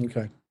 none.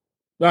 Okay.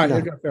 All right.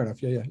 None. Fair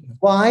enough. Yeah.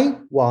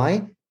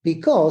 Why?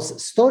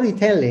 Because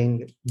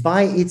storytelling,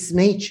 by its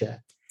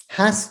nature,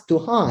 has to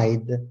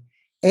hide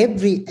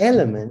every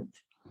element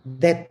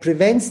that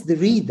prevents the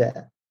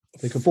reader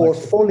for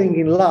falling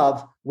in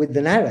love with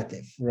the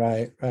narrative.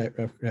 Right.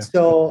 Yeah.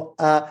 So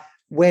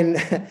when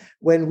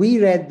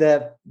we read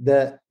the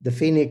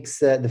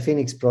Phoenix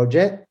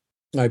Project.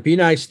 All right, be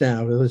nice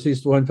now. At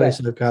least one place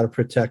that I've got to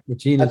protect.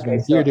 Regina's I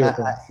have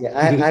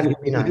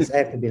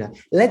to be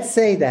nice. Let's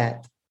say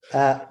that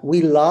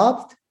we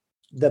loved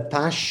the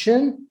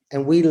passion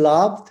and we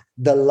loved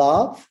the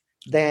love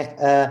that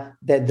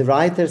the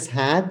writers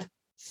had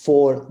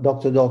for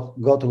Dr.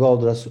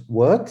 Goldratt's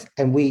work,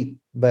 and we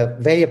were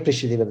very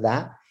appreciative of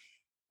that.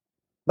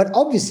 But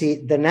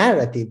obviously, the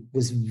narrative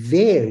was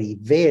very,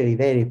 very,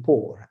 very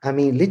poor. I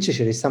mean,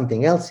 literature is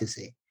something else, you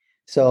see.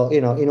 So,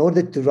 in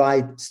order to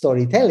write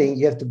storytelling,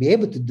 you have to be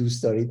able to do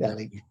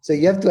storytelling. So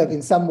you have to have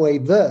in some way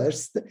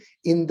versed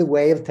in the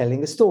way of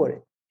telling a story.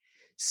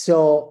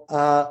 So,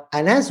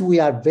 and as we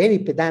are very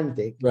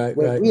pedantic,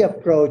 when we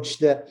approached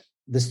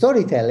the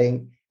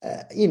storytelling,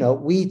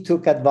 we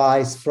took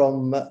advice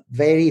from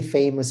very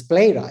famous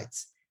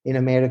playwrights in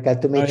America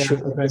to make sure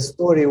that the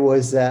story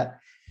was...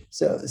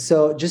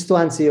 So just to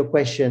answer your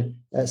question,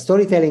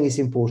 storytelling is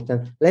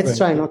important. Let's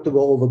try not to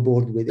go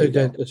overboard with it.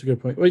 That's a good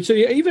point. Wait, so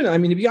even, I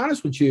mean, to be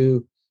honest with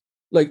you,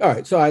 like, all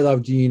right, so I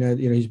love Gene.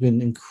 He's been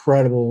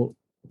incredible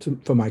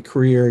for my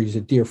career. He's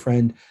a dear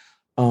friend.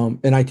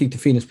 And I think the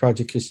Phoenix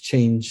Project has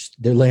changed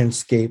their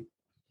landscape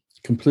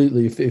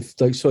completely. If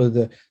like sort of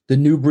the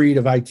new breed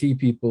of IT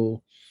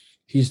people,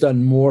 he's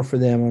done more for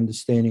them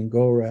understanding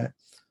Goldratt.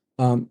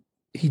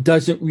 He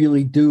doesn't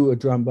really do a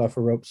drum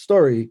buffer rope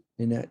story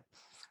in that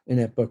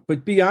book.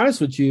 But be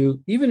honest with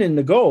you, even in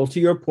The Goal, to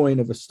your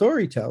point of a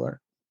storyteller,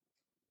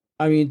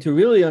 I mean, to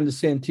really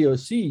understand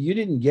TOC, you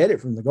didn't get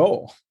it from The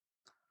Goal.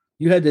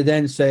 You had to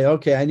then say,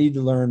 okay, I need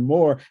to learn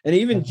more. And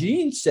even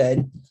Gene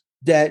said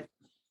that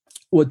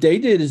what they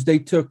did is they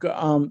took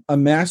a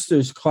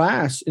master's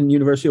class in the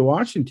University of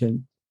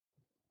Washington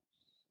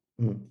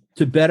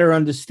to better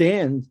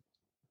understand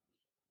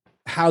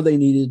how they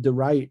needed to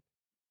write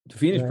the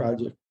Phoenix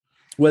Project,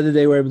 whether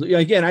they were able to.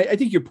 Again, I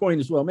think your point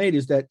is well made,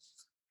 is that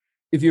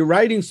if you're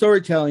writing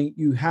storytelling,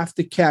 you have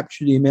to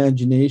capture the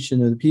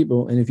imagination of the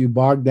people. And if you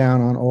bog down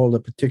on all the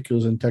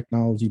particulars and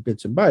technology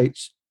bits and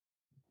bytes,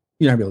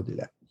 you're not able to do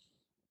that.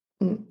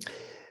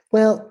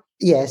 Well,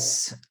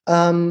 yes.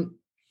 In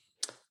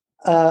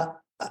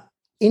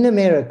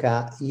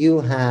America,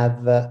 you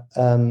have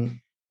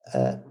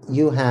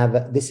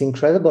this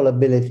incredible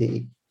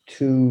ability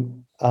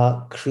to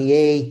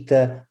create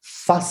a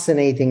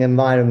fascinating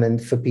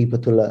environment for people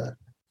to learn.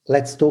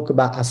 Let's talk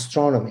about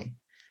astronomy.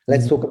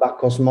 Let's talk about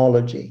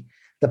cosmology.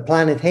 The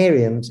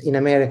planetariums in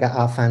America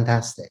are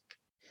fantastic,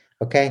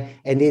 okay?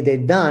 And they're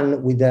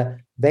done with a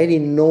very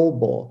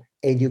noble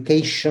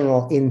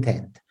educational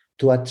intent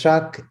to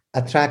attract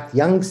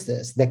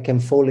youngsters that can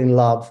fall in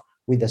love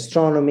with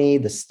astronomy,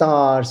 the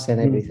stars, and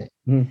everything.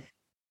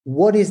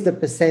 What is the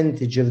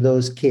percentage of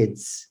those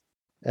kids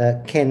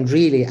can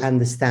really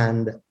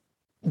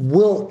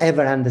will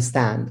ever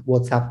understand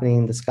what's happening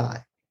in the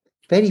sky.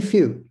 Very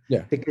few.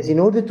 Yeah. Because in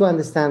order to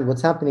understand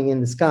what's happening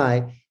in the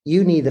sky,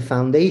 you need a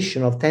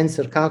foundation of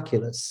tensor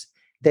calculus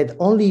that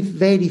only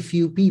very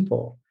few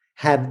people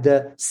have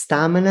the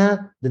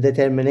stamina, the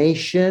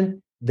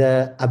determination,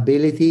 the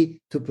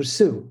ability to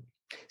pursue.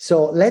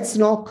 So let's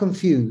not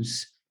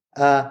confuse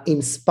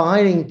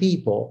inspiring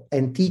people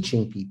and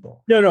teaching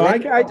people. No, I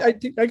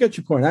think I got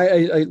your point.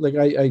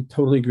 I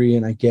totally agree,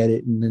 and I get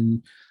it. And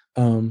then,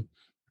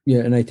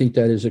 and I think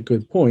that is a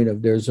good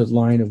point. There's a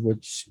line of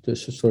which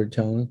this is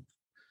storytelling.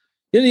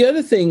 Yeah, the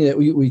other thing that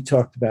we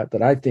talked about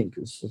that I think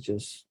is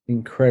just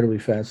incredibly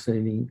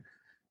fascinating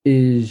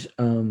is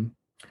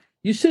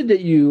you said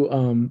that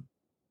you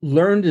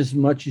learned as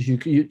much as you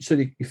could. So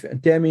you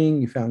found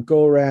Deming, you found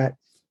Goldratt,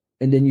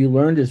 and then you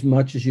learned as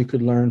much as you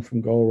could learn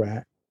from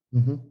Goldratt.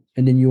 Mm-hmm.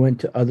 And then you went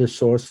to other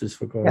sources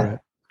for Goldratt.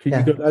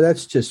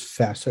 That's just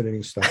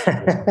fascinating stuff.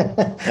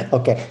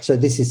 Okay, so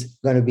this is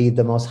going to be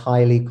the most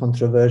highly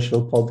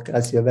controversial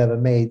podcast you've ever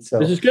made. So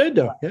this is good,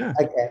 though. Yeah.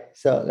 Okay,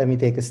 so let me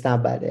take a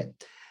stab at it.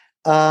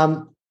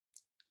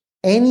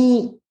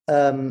 Any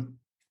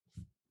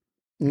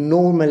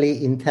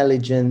normally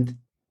intelligent,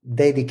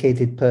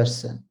 dedicated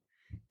person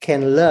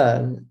can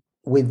learn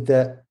with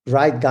the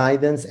right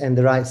guidance and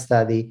the right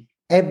study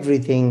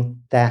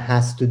everything that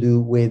has to do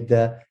with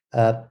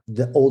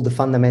all the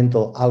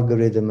fundamental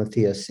algorithm of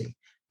TOC,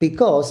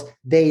 because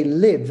they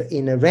live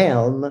in a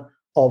realm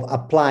of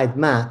applied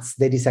maths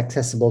that is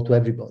accessible to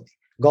everybody.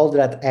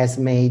 Goldratt has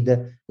made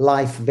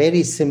life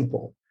very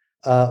simple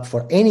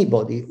for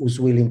anybody who's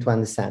willing to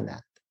understand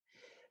that.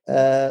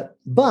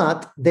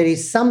 But there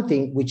is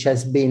something which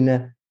has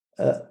been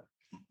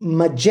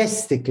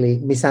majestically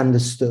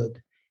misunderstood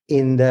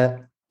in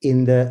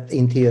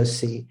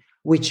TOC,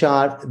 which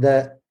are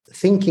the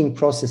thinking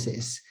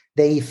processes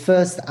they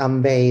first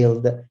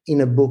unveiled in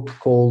a book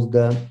called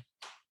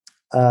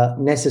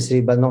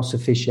Necessary But Not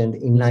Sufficient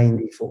in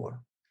 1994.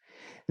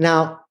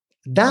 Now,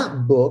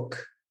 that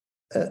book,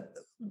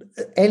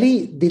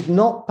 Elie did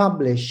not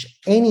publish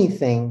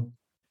anything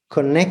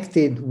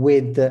connected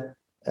with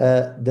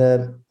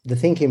the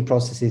thinking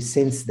processes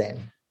since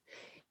then.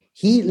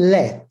 He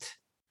let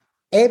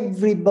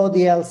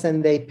everybody else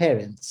and their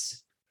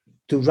parents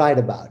to write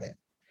about it,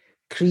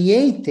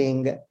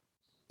 creating,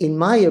 in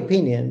my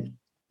opinion,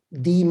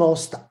 the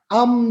most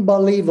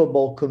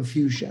unbelievable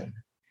confusion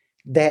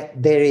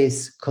that there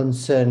is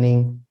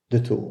concerning the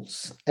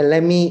tools. And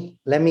let me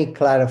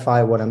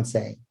clarify what I'm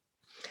saying.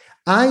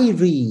 I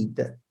read,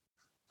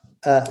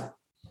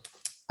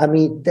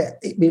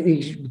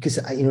 because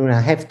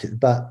I have to,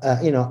 but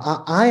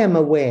I am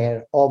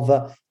aware of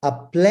a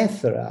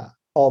plethora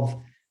of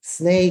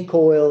snake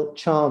oil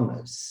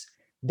charmers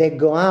that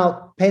go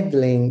out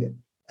peddling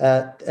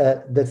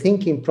the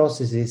thinking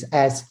processes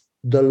as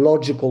the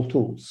logical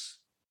tools,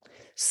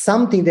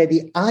 something that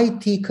the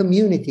IT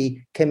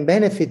community can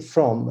benefit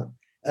from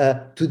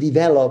to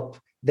develop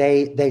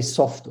their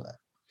software.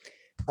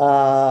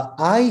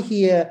 I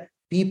hear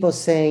people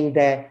saying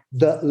that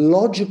the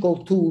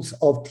logical tools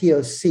of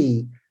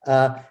TOC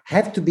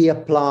have to be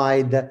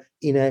applied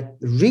in a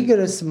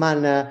rigorous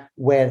manner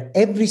where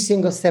every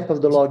single step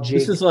of the logic.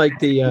 This is like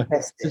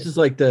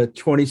the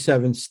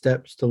 27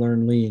 steps to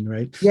learn lean,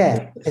 right?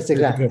 Yeah, that's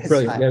exactly.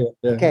 Brilliant. Right.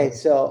 Yeah. Okay,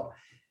 so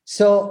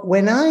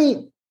when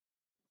I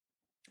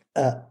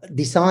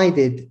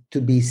decided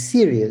to be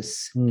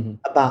serious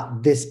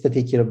about this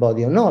particular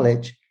body of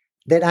knowledge,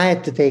 that I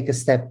had to take a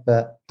step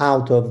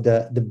out of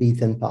the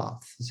beaten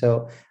path.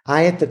 So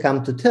I had to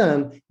come to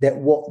terms that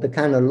what the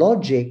kind of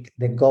logic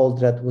that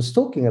Goldratt was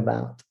talking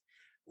about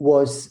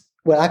was,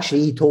 well,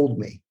 actually, he told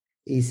me.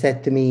 He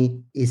said to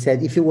me,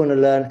 if you want to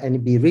learn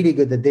and be really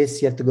good at this,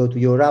 you have to go to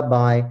your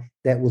rabbi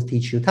that will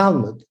teach you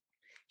Talmud.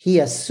 He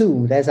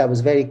assumed, as I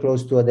was very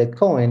close to Oded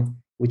Cohen,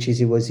 which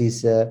was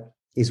his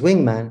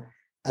wingman,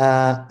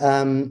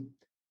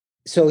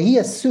 so he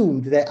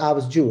assumed that I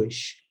was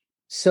Jewish.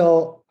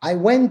 So I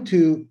went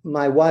to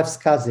my wife's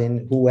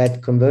cousin who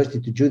had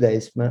converted to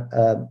Judaism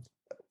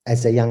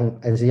as a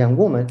young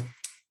woman,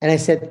 and I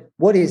said,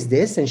 "What is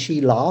this?" And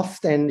she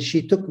laughed, and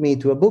she took me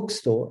to a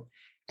bookstore,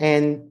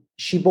 and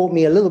she bought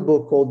me a little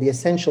book called The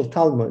Essential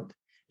Talmud,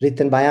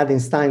 written by Adin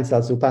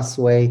Steinsaltz, who passed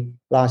away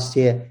last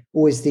year,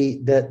 who is the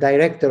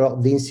director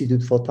of the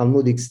Institute for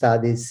Talmudic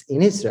Studies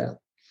in Israel.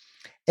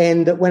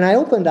 And when I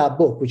opened that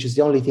book, which is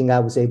the only thing I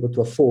was able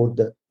to afford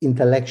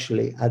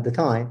intellectually at the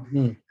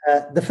time,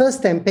 the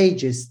first 10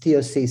 pages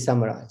TOC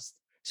summarized.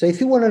 So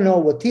if you want to know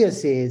what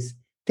TOC is,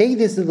 take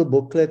this little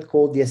booklet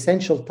called The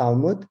Essential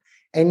Talmud,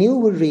 and you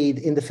will read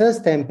in the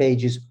first 10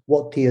 pages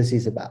what TOC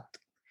is about.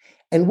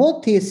 And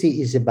what TOC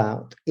is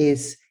about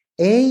is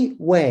a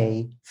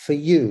way for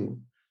you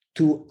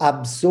to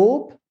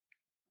absorb,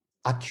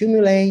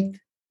 accumulate,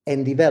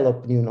 and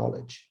develop new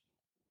knowledge.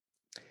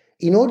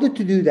 In order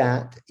to do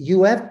that,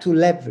 you have to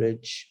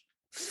leverage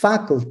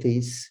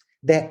faculties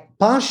that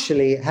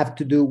partially have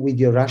to do with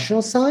your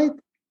rational side,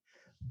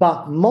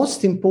 but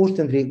most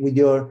importantly, with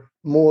your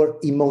more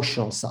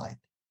emotional side.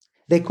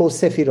 they call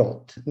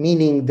Sefirot,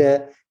 meaning the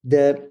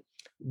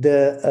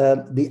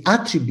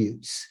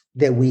attributes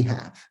that we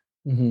have.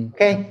 Mm-hmm.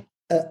 Okay,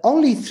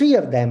 only 3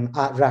 of them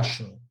are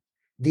rational: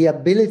 the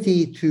ability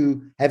to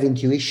have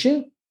intuition,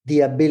 the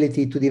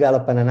ability to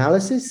develop an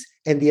analysis,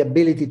 and the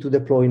ability to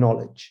deploy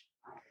knowledge.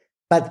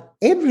 But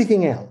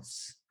everything else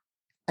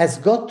has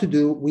got to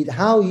do with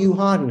how you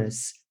harness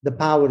the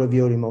power of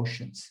your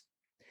emotions.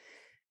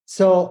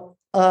 So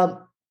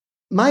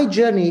my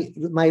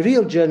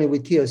real journey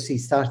with TOC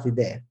started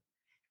there.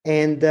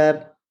 And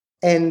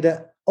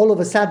all of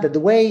a sudden,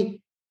 the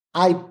way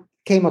I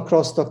came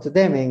across Dr.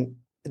 Deming,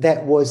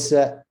 that was,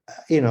 the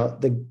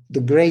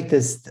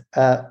greatest,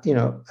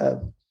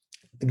 the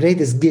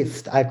greatest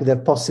gift I could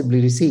have possibly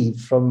received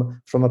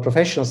from a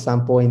professional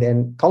standpoint and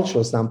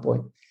cultural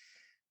standpoint.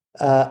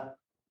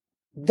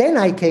 Then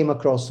I came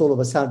across all of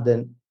a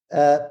sudden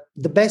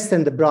the best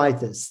and the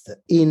brightest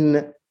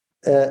in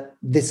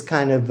this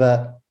kind of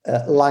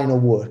line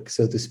of work,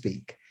 so to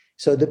speak.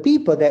 So the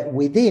people that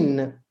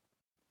within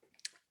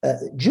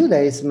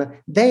Judaism,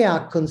 they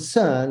are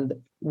concerned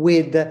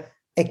with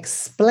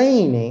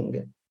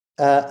explaining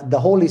the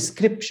Holy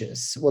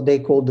Scriptures, what they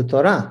call the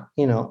Torah,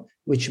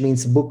 which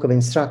means book of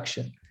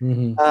instruction.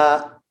 Mm-hmm.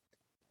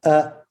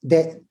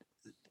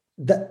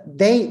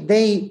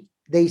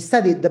 They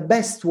studied the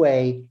best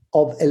way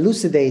of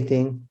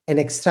elucidating and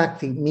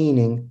extracting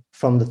meaning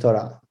from the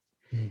Torah.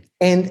 Mm-hmm.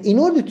 And in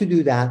order to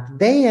do that,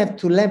 they have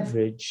to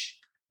leverage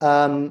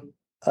the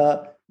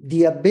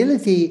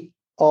ability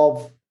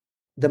of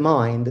the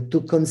mind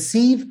to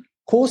conceive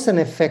cause and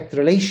effect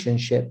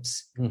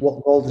relationships,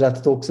 what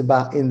Goldratt talks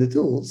about in the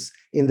tools,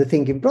 in the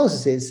thinking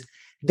processes.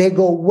 They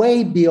go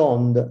way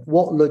beyond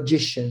what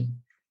logician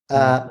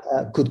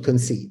could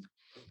conceive.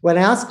 When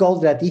I asked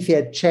Goldratt if he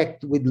had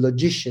checked with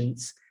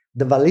logicians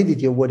the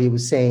validity of what he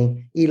was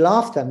saying, he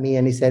laughed at me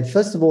and he said,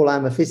 first of all,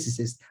 I'm a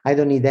physicist. I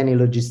don't need any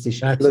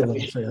logistician.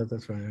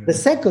 That's right. The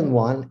second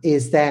one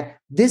is that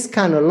this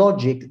kind of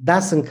logic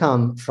doesn't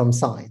come from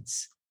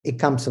science. It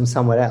comes from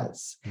somewhere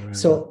else. Right.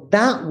 So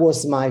that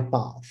was my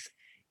path,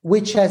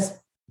 which has,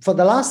 for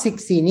the last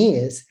 16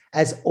 years,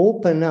 has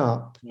opened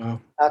up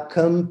a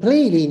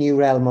completely new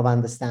realm of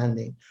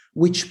understanding,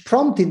 which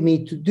prompted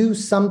me to do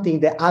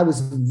something that I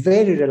was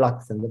very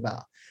reluctant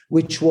about,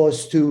 which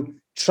was to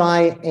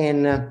try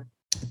and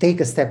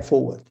take a step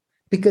forward.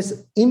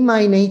 Because in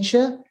my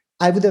nature,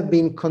 I would have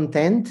been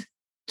content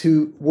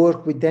to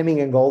work with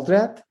Deming and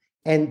Goldratt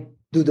and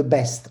do the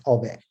best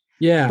of it.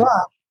 Yeah. But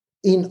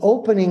in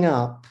opening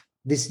up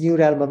this new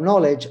realm of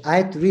knowledge, I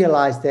had to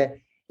realize that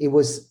it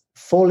was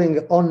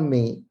falling on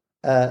me,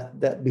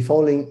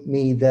 befalling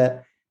me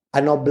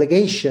an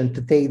obligation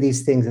to take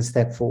these things a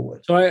step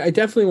forward. So I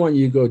definitely want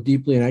you to go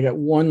deeply. And I got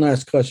one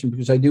last question,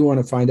 because I do want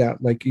to find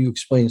out, like you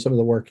explained some of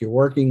the work you're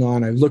working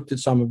on. I've looked at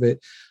some of it.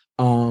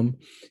 The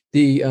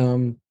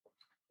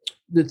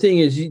thing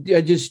is,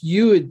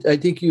 I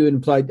think you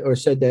implied or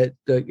said that,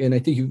 and I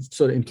think you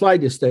sort of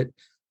implied this, that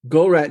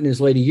Goldratt in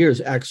his later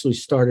years actually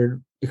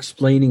started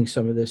explaining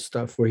some of this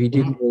stuff where he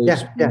didn't really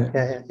Yeah.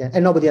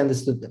 And nobody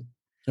understood them.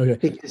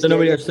 Okay. Because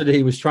nobody understood that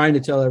he was trying to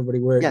tell everybody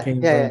where it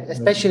came from.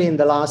 Especially in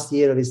the last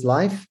year of his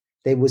life,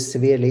 they was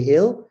severely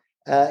ill.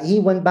 He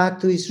went back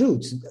to his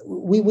roots.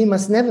 We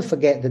must never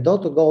forget that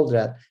Dr.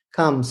 Goldratt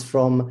comes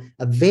from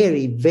a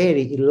very,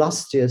 very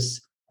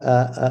illustrious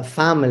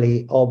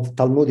family of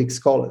Talmudic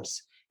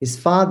scholars. His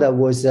father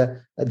was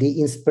the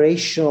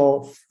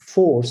inspirational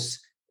force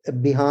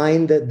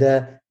behind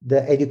the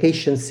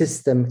education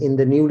system in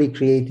the newly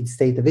created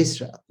state of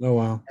Israel. Oh,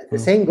 wow. The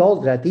same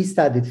Goldratt, he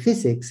studied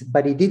physics,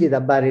 but he did it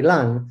at Bar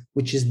Ilan,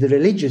 which is the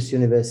religious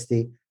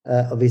university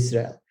of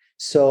Israel.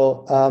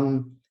 So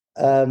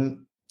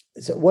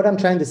what I'm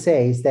trying to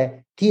say is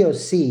that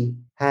TOC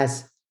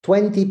has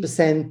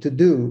 20% to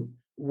do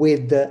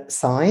with the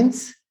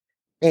science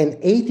and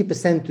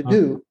 80% to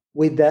do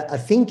with a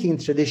thinking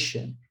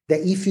tradition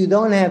that if you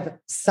don't have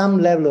some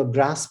level of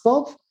grasp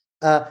of,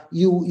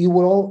 you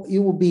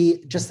will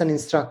be just an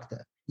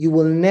instructor. You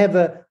will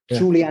never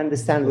truly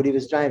understand what he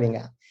was driving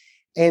at.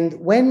 And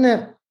when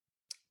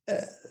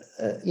I've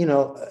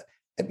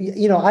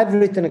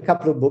written a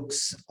couple of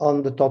books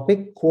on the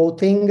topic,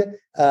 quoting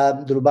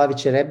the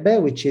Lubavitcher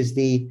Rebbe, which is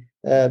the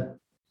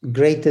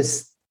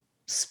greatest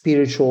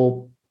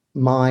spiritual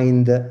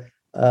mind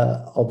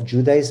of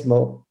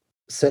Judaism,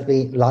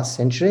 certainly last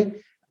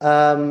century,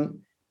 as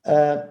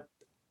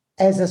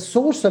a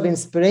source of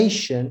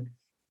inspiration.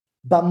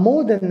 But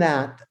more than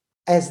that,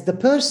 as the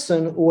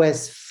person who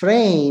has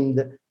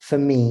framed for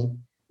me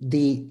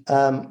the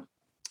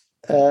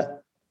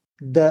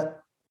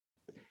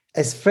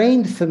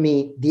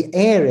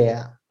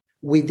area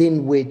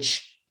within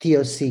which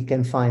TOC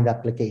can find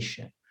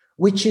application,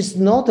 which is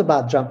not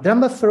about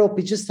Drama Farop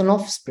is just an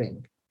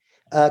offspring.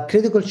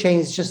 Critical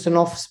change is just an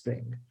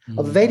offspring,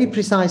 a very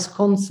precise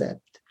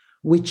concept,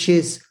 which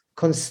is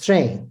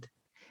constraint.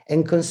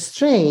 And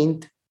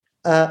constraint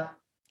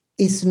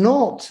is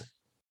not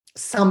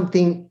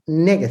something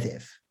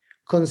negative.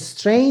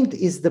 Constraint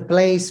is the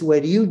place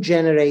where you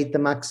generate the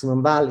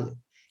maximum value.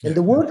 And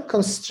the word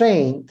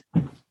constraint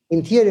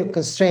in theory of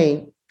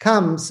constraint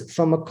comes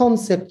from a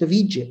concept of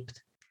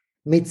Egypt,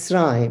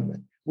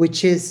 Mitzrayim,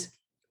 which is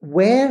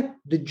where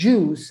the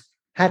Jews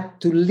had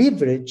to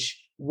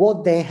leverage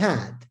what they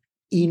had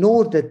in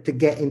order to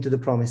get into the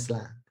promised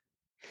land.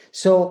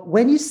 So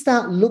when you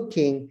start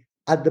looking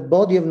at the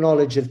body of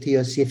knowledge of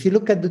TOC, if you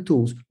look at the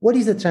tools, what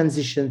is a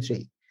transition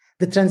tree?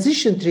 The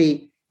transition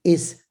tree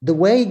is the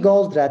way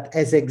Goldratt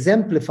has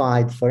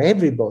exemplified for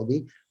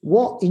everybody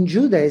what in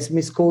Judaism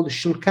is called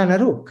Shulchan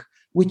Aruch,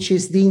 which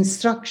is the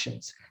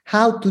instructions,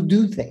 how to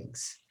do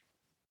things.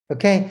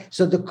 Okay,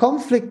 so the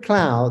conflict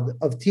cloud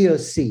of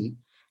TOC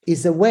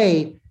is a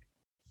way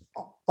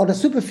on a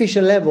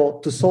superficial level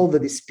to solve a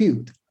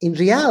dispute. In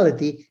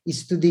reality,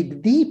 is to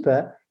dig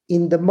deeper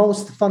in the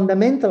most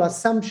fundamental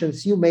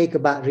assumptions you make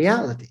about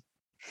reality.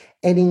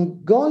 And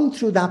in going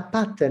through that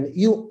pattern,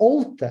 you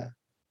alter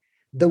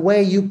the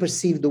way you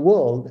perceive the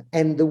world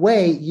and the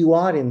way you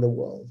are in the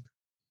world.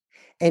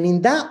 And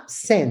in that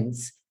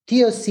sense,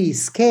 TOC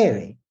is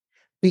scary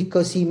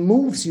because he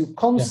moves you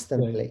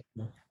constantly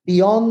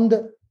beyond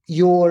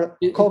your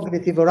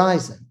cognitive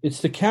horizon.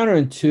 It's the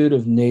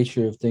counterintuitive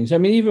nature of things. I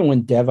mean, even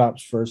when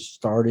DevOps first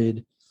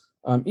started,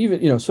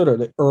 even, sort of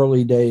the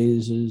early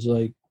days is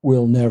like,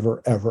 we'll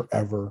never, ever,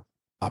 ever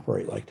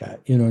operate like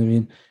that. You know what I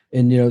mean?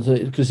 And,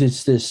 because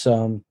it's this,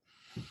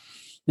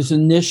 this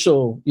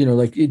initial,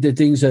 like the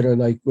things that are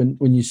like when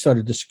you sort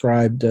of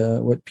described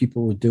what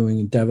people were doing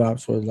in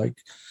DevOps, was like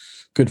a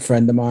good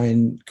friend of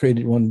mine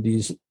created one of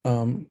these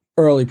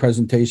early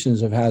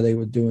presentations of how they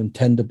were doing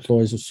 10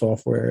 deploys of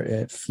software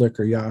at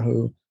Flickr,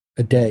 Yahoo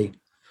a day.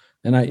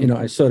 And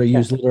I sort of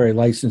used literary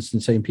license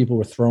and saying people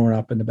were throwing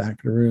up in the back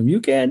of the room. You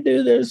can't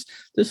do this.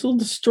 This will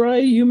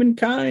destroy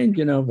humankind,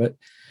 but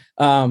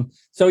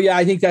so yeah,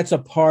 I think that's a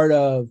part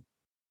of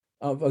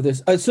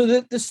this.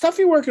 So the stuff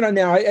you're working on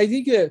now, I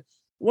think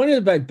one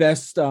of my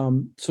best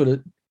sort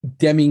of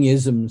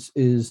Deming-isms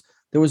is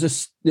there was a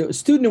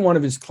student in one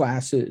of his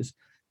classes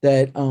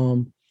that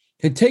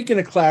had taken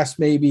a class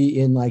maybe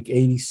in like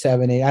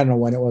 87, I don't know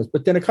when it was,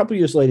 but then a couple of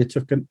years later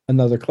took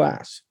another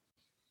class.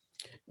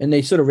 And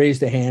they sort of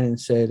raised a hand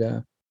and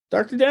said,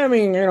 Dr.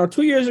 Deming,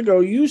 2 years ago,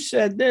 you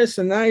said this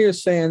and now you're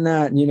saying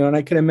that. And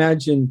I can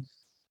imagine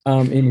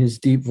in his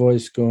deep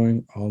voice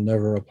going, I'll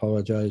never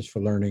apologize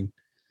for learning.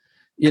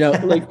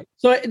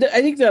 So I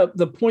think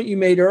the point you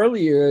made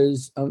earlier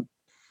is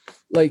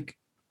like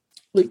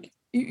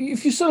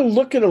if you sort of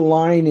look at a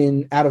line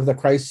in Out of the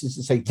Crisis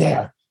and say,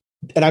 there,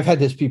 and I've had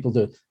this people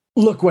do,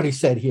 look what he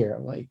said here.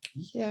 I'm like,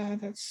 yeah,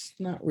 that's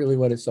not really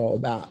what it's all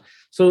about.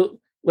 So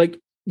like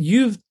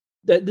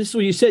this is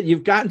what you said,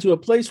 you've gotten to a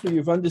place where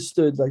you've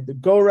understood like the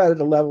go route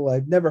at a level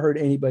I've never heard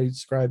anybody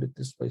describe it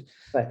this way.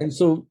 Right. And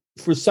so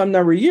for some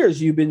number of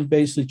years, you've been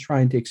basically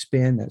trying to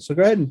expand that. So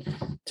go ahead and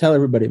tell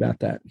everybody about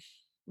that.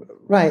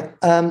 Right.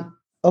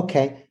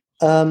 Okay.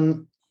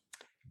 One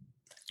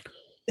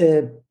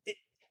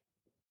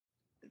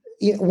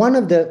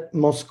of the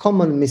most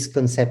common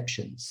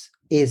misconceptions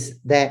is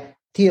that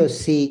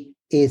TOC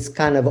is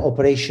kind of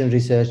operation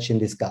research in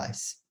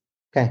disguise.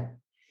 Okay.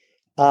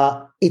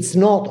 It's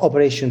not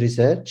operation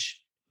research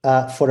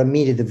for a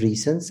myriad of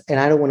reasons. And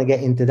I don't want to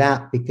get into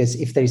that because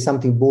if there is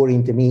something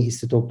boring to me is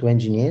to talk to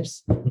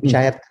engineers, which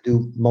I have to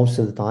do most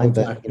of the time,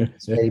 but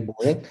it's very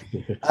boring.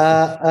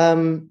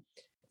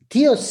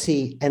 TOC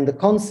and the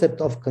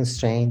concept of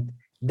constraint,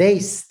 they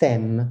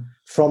stem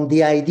from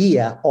the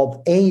idea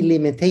of a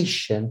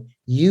limitation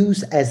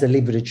used as a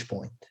leverage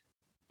point.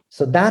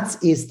 So that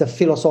is the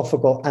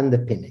philosophical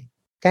underpinning.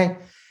 Okay.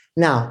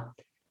 Now,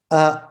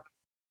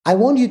 I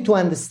want you to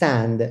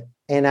understand,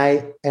 and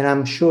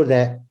I'm sure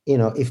that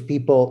if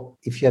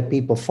you have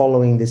people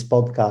following this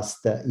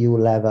podcast, you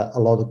will have a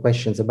lot of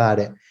questions about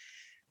it.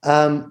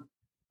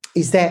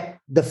 Is that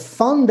the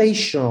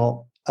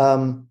foundational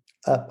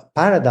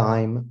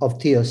paradigm of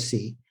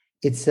TOC?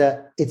 It's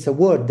a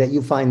word that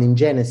you find in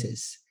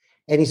Genesis,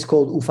 and it's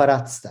called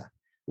ufaratsta,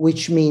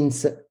 which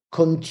means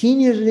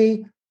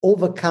continually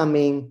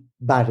overcoming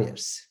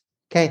barriers.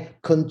 Okay,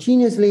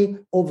 continuously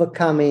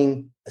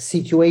overcoming a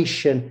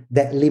situation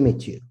that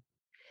limit you.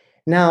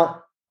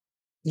 Now,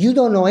 you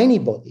don't know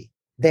anybody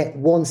that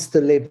wants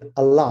to live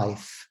a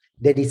life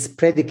that is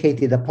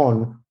predicated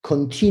upon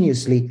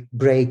continuously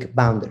break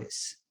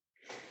boundaries.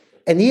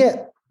 And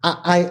here,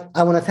 I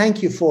want to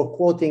thank you for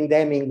quoting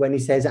Deming when he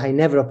says, I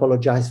never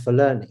apologize for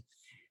learning.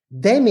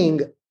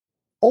 Deming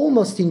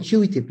almost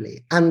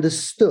intuitively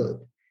understood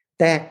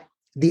that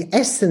the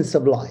essence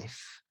of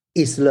life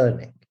is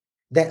learning,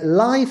 that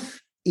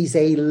life is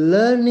a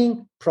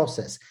learning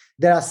process.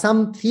 There are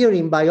some theory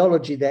in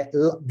biology that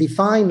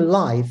define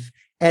life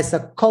as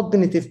a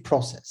cognitive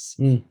process,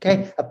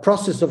 okay? A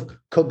process of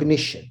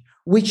cognition,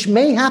 which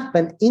may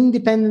happen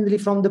independently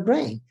from the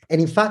brain.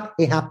 And in fact,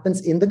 it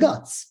happens in the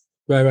guts.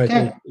 Right.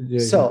 Okay?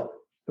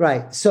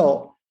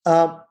 So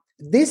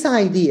this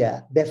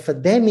idea that for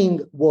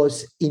Deming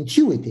was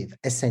intuitive,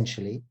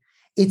 essentially,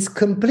 it's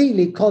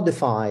completely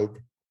codified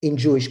in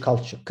Jewish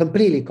culture,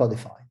 completely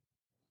codified.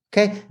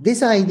 Okay,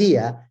 this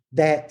idea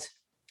that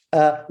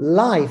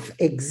life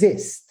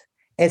exists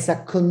as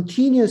a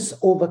continuous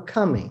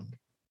overcoming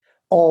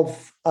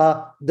of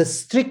the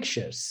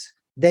strictures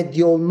that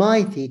the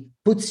Almighty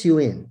puts you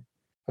in,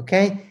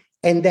 okay?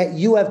 And that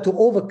you have to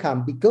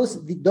overcome,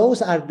 because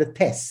those are the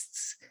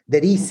tests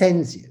that he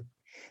sends you.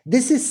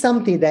 This is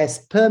something that has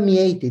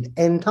permeated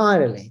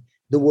entirely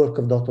the work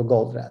of Dr.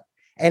 Goldratt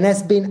and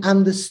has been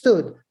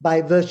understood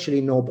by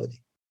virtually nobody.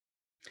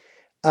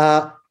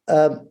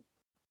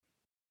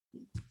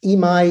 He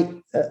might,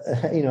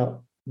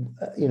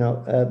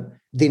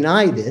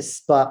 deny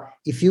this, but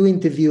if you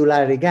interview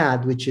Larry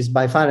Gadd, which is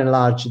by far and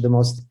large the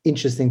most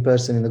interesting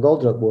person in the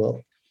Goldratt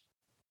world,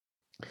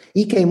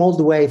 he came all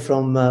the way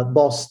from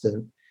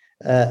Boston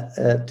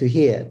to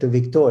here, to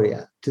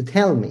Victoria, to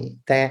tell me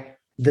that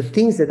the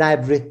things that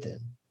I've written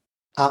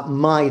are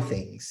my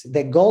things,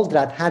 that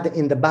Goldratt had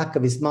in the back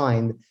of his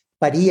mind,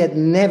 but he had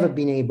never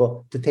been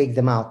able to take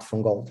them out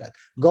from Goldratt.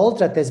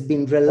 Goldratt has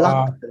been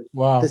reluctant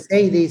to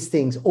say these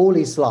things all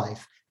his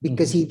life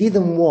because he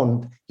didn't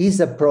want his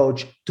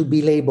approach to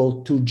be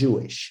labeled too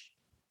Jewish.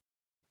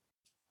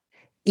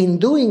 In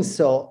doing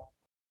so,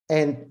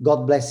 and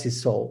God bless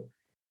his soul,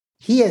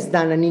 he has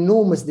done an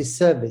enormous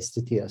disservice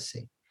to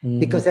TOC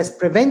because has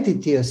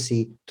prevented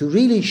TOC to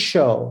really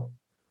show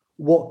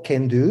what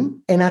can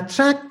do and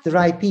attract the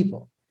right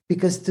people.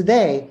 Because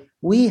today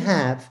we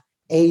have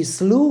a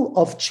slew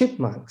of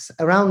chipmunks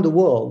around the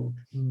world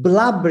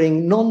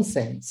blubbering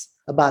nonsense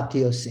about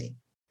TOC.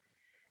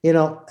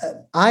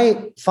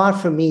 Far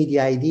from me the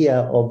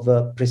idea of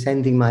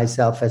presenting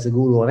myself as a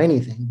guru of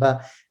anything,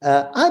 but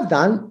I've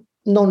done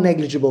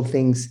non-negligible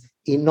things,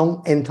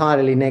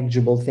 non-entirely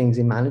negligible things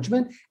in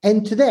management.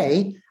 And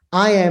today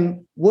I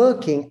am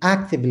working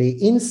actively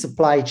in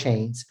supply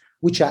chains,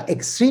 which are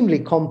extremely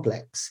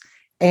complex.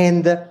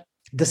 And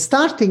the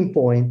starting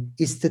point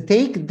is to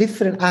take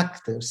different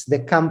actors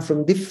that come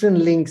from different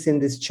links in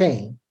this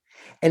chain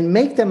and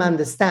make them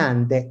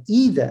understand that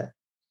either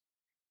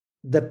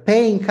the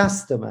paying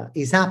customer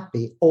is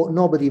happy or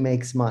nobody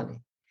makes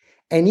money.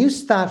 And you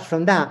start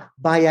from that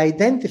by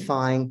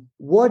identifying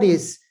what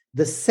is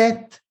the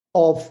set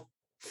of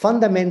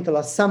fundamental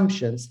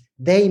assumptions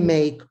they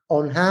make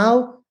on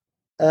how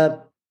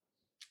a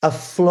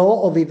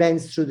flow of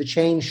events through the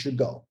chain should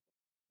go.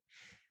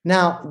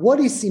 Now, what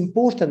is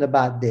important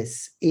about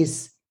this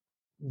is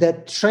the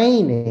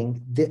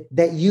training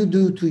that you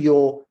do to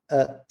your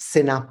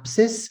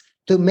synapses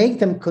to make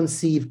them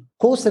conceive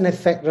cause and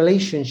effect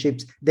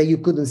relationships that you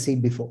couldn't see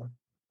before.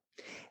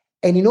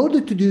 And in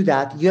order to do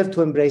that, you have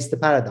to embrace the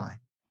paradigm.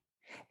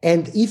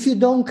 And if you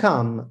don't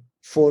come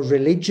for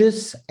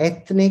religious,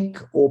 ethnic,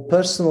 or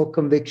personal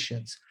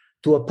convictions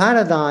to a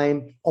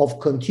paradigm of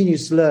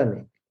continuous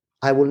learning,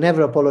 I will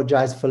never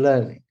apologize for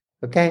learning,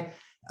 okay?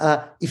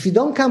 If you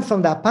don't come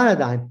from that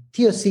paradigm,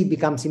 TOC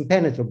becomes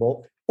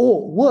impenetrable,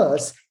 or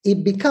worse, you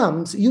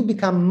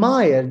become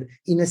mired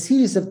in a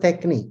series of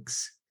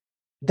techniques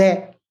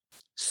that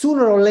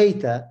sooner or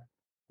later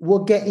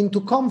will get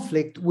into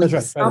conflict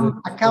with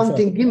some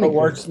accounting gimmick.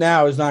 What works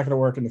now is not going to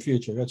work in the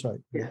future. That's right.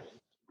 Yeah.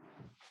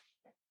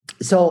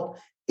 So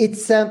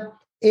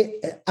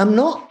I'm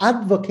not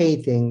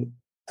advocating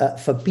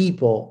for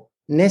people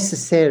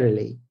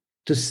necessarily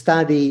to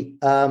study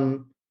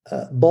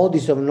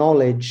bodies of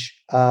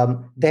knowledge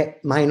that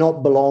might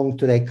not belong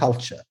to their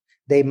culture.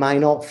 They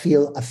might not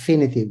feel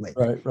affinity with.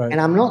 Right. And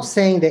I'm not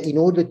saying that in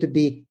order to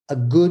be a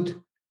good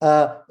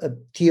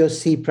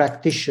TOC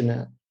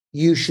practitioner,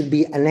 you should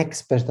be an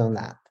expert on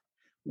that.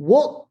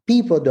 What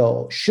people,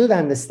 though, should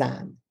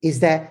understand is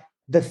that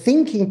the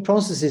thinking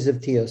processes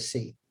of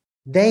TOC,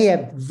 they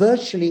have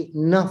virtually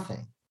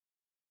nothing,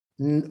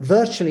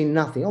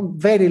 or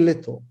very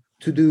little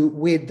to do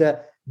with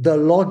the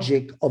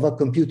logic of a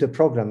computer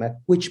programmer,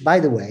 which, by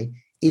the way,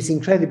 is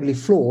incredibly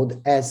flawed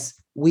as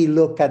we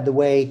look at the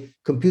way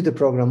computer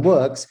program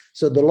works.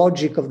 So the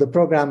logic of the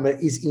programmer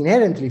is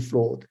inherently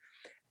flawed.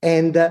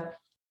 And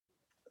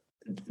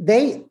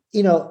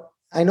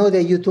I know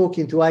that you're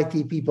talking to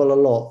IT people a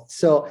lot.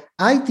 So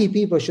IT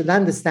people should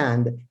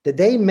understand that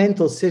their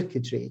mental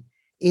circuitry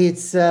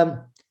is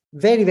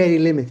very, very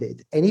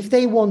limited. And if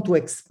they want to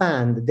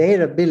expand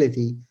their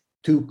ability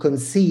to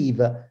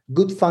conceive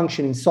good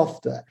functioning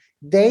software,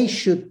 they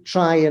should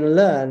try and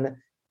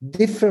learn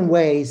different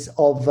ways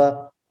of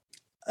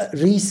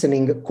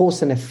reasoning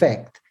cause and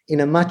effect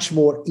in a much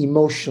more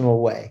emotional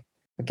way.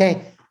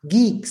 Okay?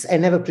 Geeks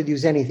never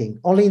produce anything.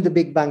 Only in the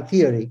Big Bang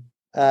Theory,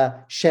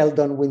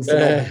 Sheldon wins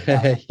the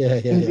Nobel.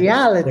 In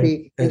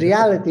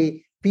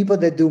reality, people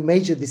that do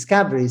major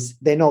discoveries,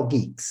 they're not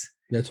geeks.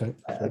 That's right.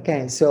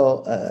 Okay,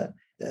 so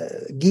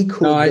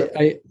geekhood. No,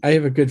 I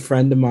have a good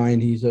friend of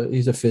mine. He's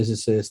a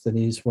physicist, and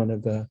he's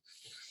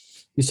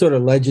he's sort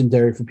of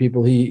legendary for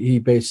people. He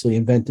basically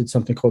invented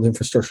something called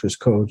infrastructure as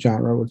code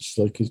genre, which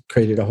he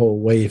created a whole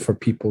way for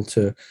people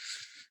to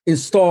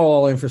install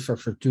all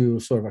infrastructure to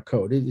sort of a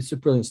code. It's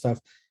brilliant stuff.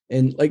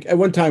 And like at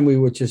one time we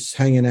were just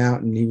hanging out,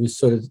 and he was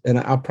sort of, and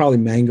I'll probably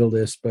mangle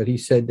this, but he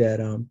said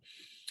that,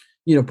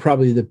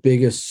 probably the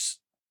biggest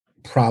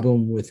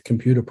problem with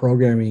computer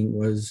programming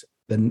was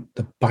the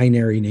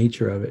binary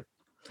nature of it.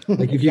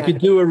 Like if you could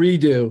do a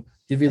redo,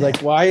 You'd be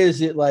like, why is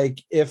it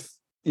like if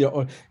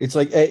it's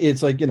like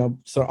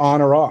so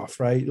on or off,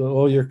 right?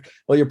 All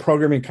your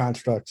programming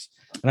constructs.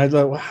 And I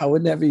thought, wow,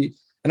 wouldn't that be?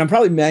 And I'm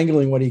probably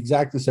mangling what he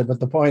exactly said, but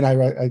the point I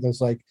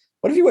was like,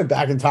 what if you went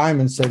back in time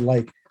and said,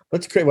 like,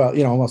 let's create,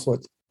 almost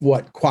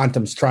what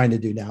quantum's trying to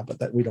do now, but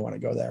that we don't want to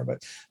go there.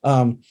 But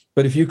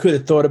if you could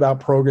have thought about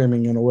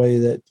programming in a way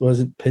that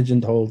wasn't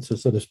pigeonholed to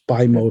sort of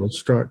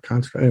bimodal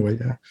construct, anyway,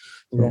 yeah.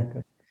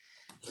 Exactly.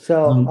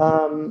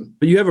 So,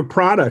 but you have a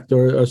product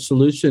or a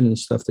solution and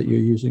stuff that you're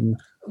using.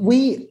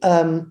 We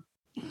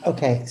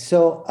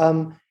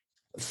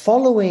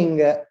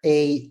following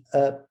a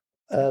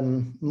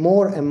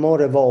more and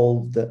more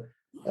evolved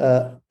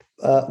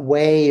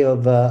way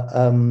of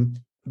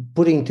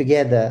putting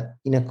together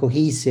in a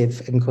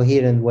cohesive and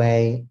coherent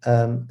way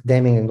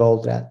Deming and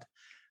Goldratt.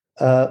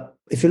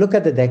 If you look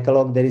at the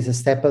Decalogue, there is a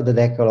step of the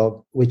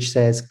Decalogue which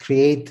says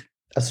create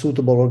a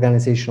suitable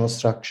organizational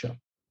structure.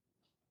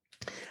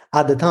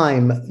 At the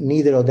time,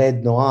 neither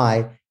Oded nor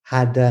I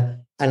had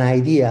an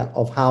idea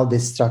of how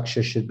this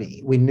structure should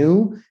be. We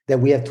knew that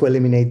we have to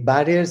eliminate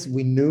barriers.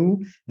 We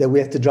knew that we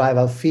have to drive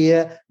out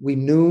fear. We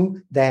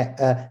knew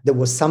that there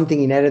was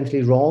something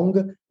inherently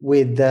wrong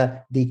with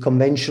the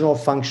conventional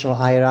functional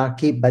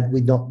hierarchy, but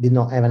we did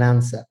not have an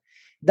answer.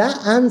 That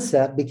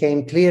answer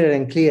became clearer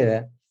and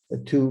clearer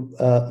to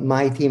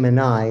my team and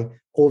I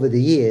over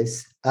the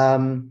years,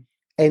 and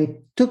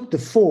took the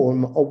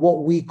form of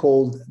what we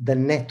called the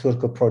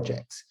network of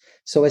projects.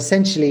 So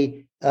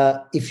essentially,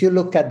 if you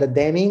look at the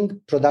Deming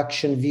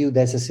production viewed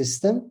as a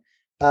system,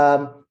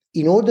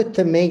 in order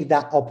to make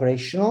that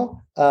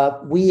operational,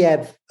 we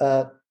have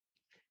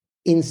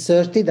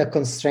inserted a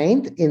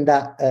constraint in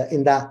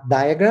that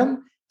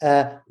diagram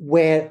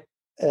where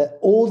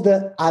all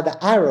the other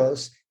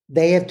arrows,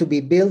 they have to be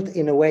built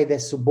in a way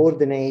that's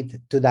subordinate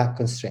to that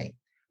constraint,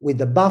 with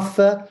the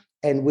buffer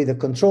and with the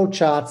control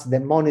charts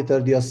that monitor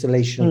the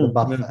oscillation of the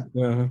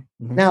buffer.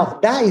 Now,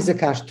 that is a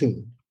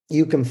cartoon.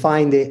 You can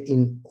find it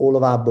in all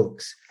of our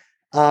books.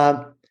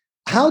 How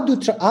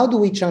do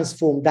we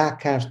transform that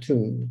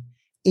cartoon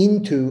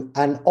into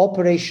an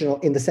operational,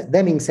 in the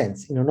Deming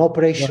sense, in an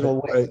operational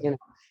way? Right.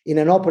 In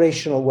an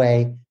operational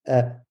way,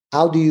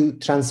 how do you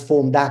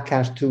transform that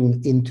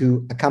cartoon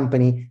into a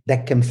company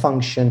that can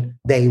function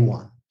day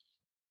one?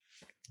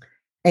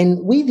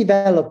 And we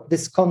developed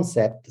this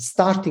concept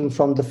starting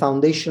from the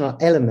foundational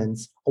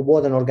elements of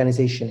what an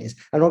organization is.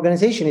 An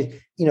organization is,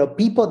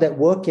 people that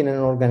work in an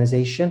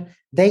organization,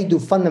 they do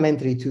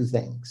fundamentally two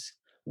things.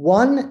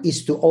 One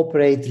is to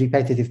operate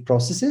repetitive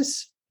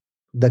processes,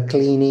 the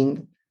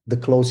cleaning, the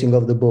closing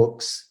of the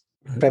books,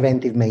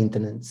 preventive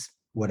maintenance,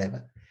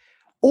 whatever.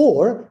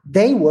 Or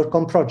they work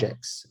on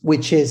projects,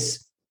 which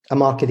is a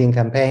marketing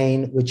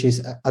campaign, which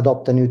is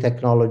adopt a new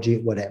technology,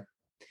 whatever.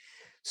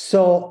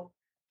 So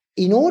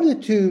in order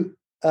to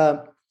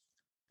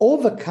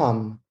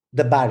overcome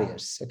the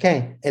barriers,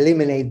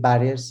 eliminate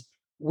barriers,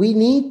 we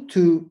need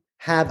to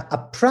have a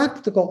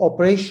practical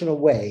operational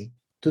way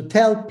to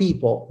tell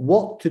people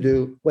what to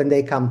do when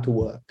they come to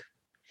work.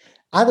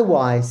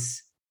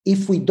 Otherwise,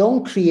 if we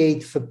don't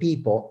create for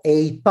people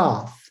a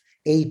path,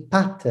 a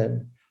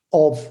pattern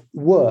of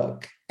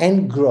work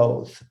and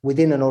growth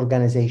within an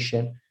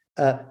organization,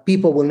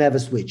 people will never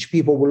switch.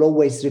 People will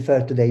always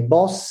refer to their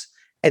boss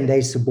and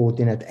their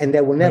subordinate, and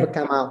they will never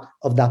come out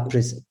of that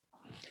prison.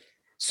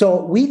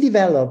 So we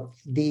developed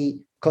the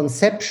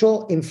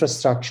conceptual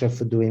infrastructure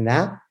for doing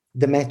that,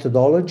 the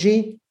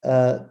methodology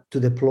to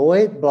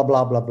deploy it, blah,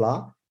 blah, blah,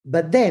 blah.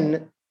 But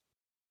then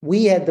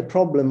we had the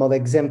problem of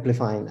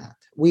exemplifying that.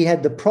 We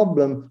had the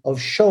problem of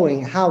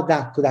showing how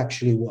that could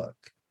actually work.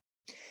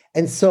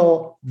 And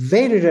so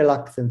very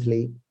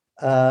reluctantly,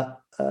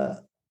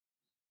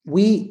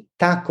 we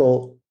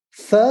tackle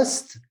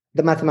first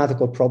the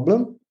mathematical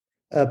problem,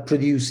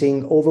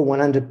 producing over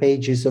 100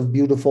 pages of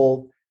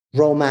beautiful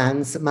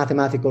romance,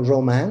 mathematical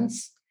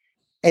romance.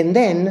 And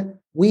then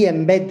we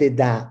embedded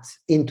that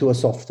into a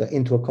software,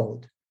 into a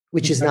code,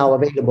 which is now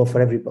available for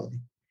everybody.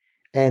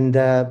 And,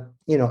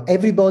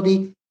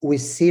 everybody who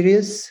is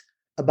serious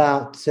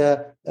about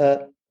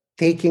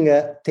taking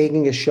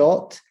a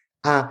shot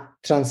at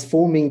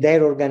transforming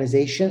their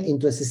organization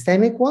into a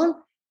systemic one,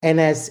 and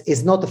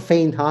is not a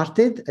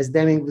faint-hearted, as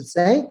Deming would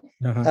say,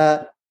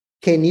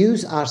 can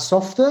use our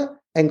software,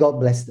 and God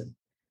bless them.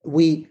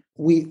 We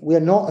are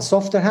not a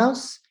software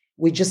house.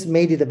 We just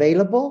made it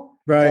available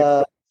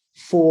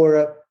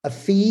for a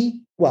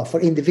fee. Well,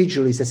 for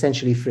individuals, it's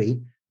essentially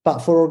free. But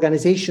for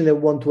organizations that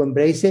want to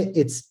embrace it,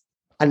 it's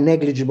a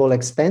negligible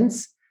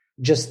expense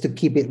just to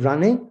keep it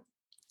running.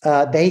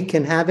 They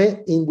can have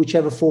it in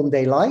whichever form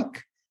they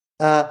like.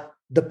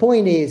 The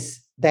point is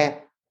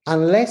that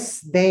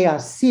unless they are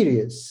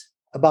serious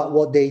about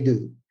what they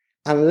do,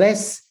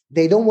 unless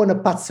they don't want to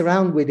putz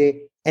around with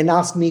it and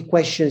ask me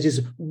questions,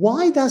 is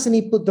why doesn't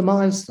he put the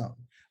milestone?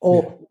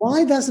 Or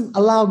why doesn't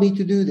allow me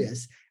to do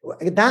this?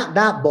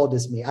 That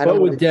bothers me.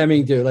 What would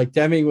Deming do? Like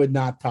Deming would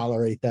not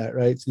tolerate that,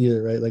 right? It's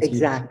either, right? Like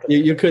exactly.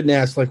 You couldn't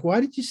ask, like, why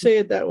did you say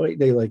it that way?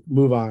 They like,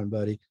 move on,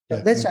 buddy.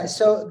 Yeah. That's right.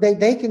 So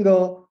they can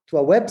go to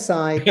a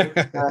website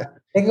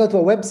They can go to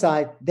a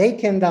website. They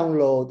can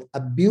download a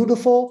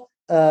beautiful.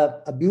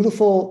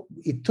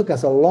 It took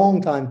us a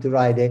long time to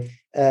write a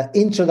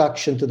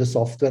introduction to the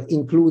software,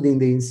 including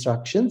the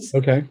instructions.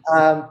 Okay.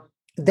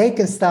 They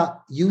can start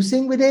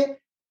using with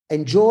it,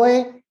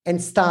 enjoy, and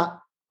start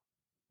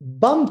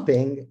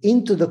bumping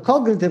into the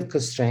cognitive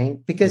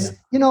constraint because,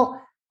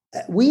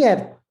 we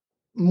have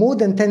more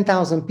than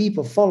 10,000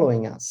 people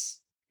following us.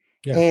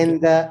 Yeah.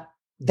 And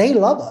they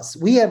love us.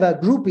 We have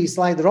groupies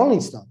like the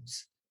Rolling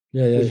Stones.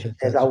 Yeah.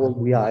 That's how old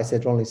we are. I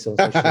said Rolling Stones.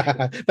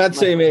 That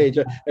same age.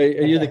 Are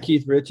you the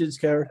Keith Richards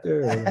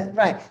character?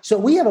 Right. So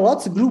we have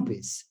lots of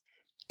groupies.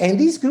 And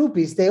these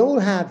groupies, they all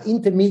have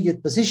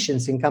intermediate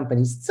positions in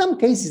companies. In some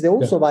cases, they're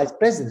also vice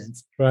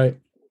presidents. Right.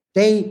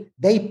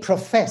 They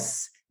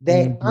profess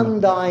their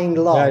undying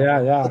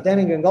love for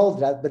Deming and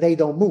Goldratt, but they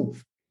don't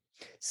move.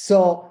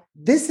 So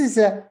this is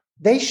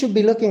they should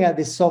be looking at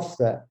this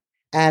software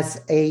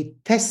as a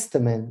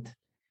testament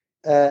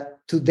to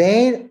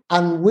their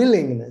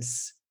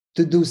unwillingness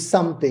to do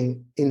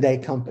something in their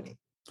company.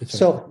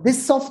 So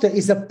this software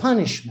is a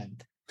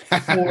punishment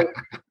for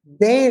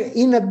their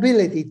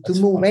inability to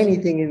move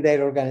anything in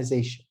their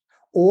organization.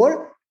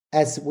 Or,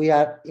 as we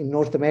are in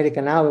North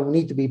America now, and we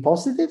need to be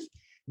positive,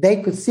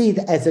 they could see it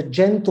as a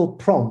gentle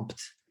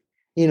prompt,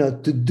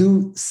 to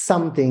do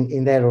something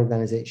in their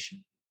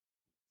organization.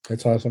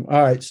 That's awesome.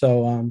 All right.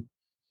 So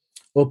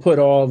we'll put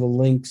all the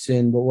links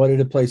in, but what are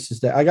the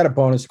places that I got a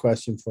bonus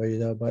question for you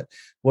though, but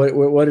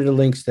what are the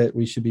links that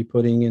we should be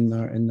putting in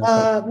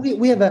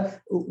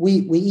the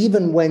we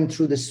even went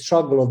through the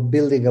struggle of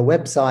building a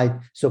website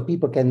so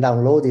people can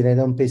download it and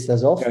don't piss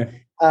us off.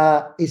 Okay.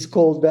 It's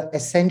called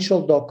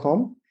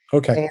essential.com.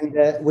 Okay. And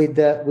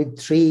with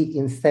 3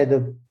 instead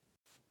of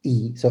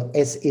E. So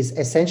S is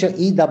essential,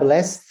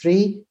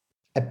 ESS3,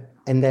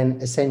 and then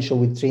essential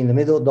with 3 in the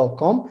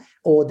middle.com,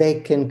 or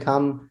they can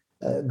come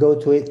go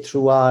to it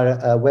through our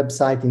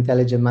website,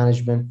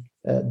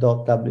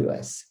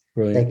 intelligentmanagement.ws.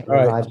 Brilliant.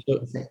 All right.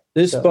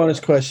 So bonus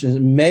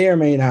question may or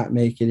may not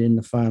make it in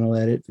the final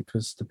edit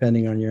because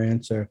depending on your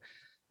answer.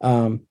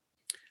 I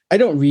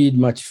don't read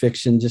much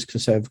fiction just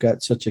because I've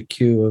got such a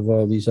queue of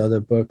all these other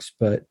books,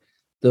 but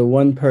the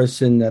one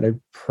person that I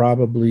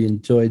probably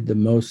enjoyed the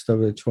most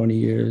over the 20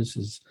 years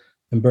is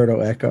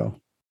Umberto Eco.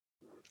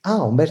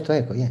 Oh, Umberto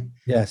Eco, yeah.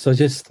 Yeah, so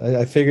just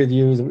I figured the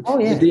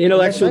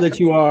intellectual that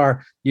you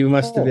are, you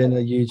must have been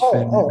a huge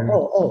fan.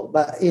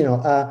 But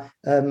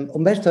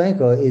Umberto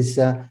Eco is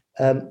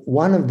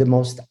one of the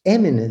most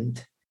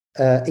eminent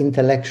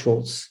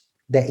intellectuals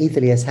that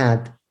Italy has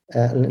had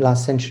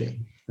last century.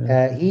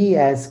 He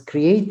has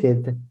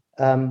created,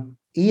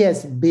 he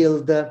has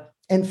built,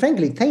 and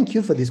frankly, thank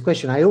you for this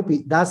question. I hope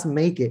it does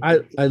make it. I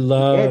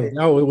love it.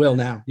 No, it will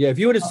now. Yeah, if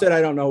you would have said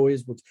I don't know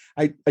his books,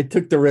 I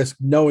took the risk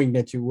knowing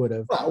that you would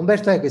have. Well,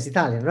 Umberto Eco is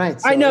Italian,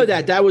 right? So, I know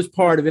that was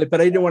part of it, but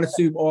I didn't want to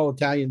assume all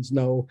Italians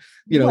know,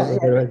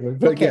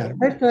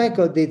 Umberto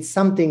Eco did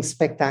something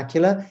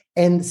spectacular,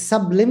 and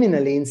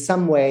subliminally, in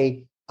some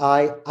way,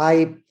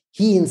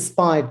 he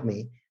inspired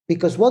me,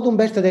 because what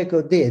Umberto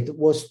Eco did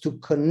was to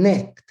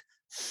connect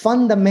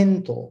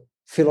fundamental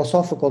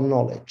philosophical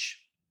knowledge,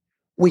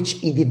 which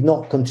he did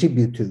not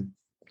contribute to,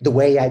 the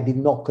way I did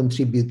not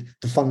contribute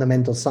to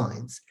fundamental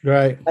science.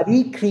 Right. But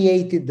he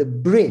created the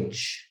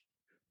bridge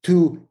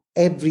to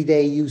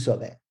everyday use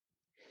of it.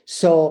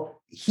 So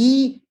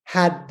he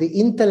had the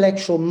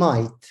intellectual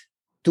might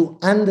to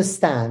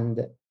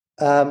understand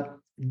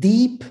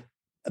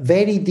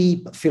very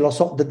deep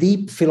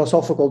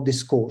philosophical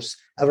discourse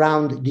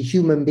around the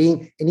human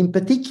being, and in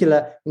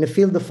particular in a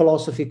field of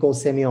philosophy called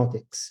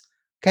semiotics.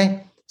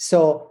 Okay,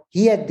 so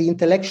he had the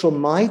intellectual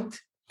might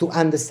to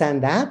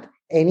understand that,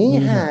 and he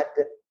had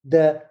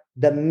the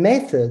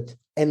method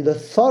and the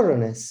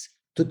thoroughness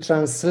to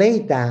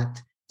translate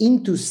that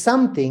into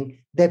something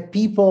that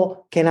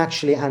people can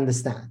actually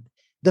understand.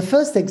 The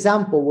first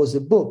example was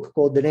a book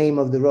called The Name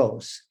of the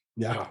Rose.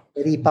 Yeah,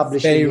 that he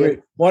published.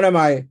 One of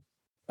my,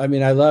 I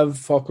love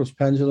Foucault's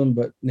Pendulum,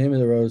 but Name of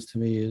the Rose to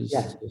me is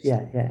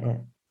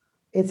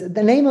It's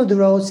The Name of the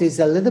Rose is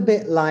a little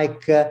bit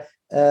like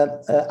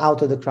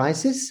Out of the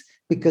Crisis,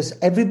 because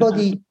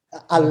everybody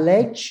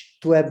allege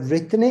to have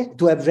read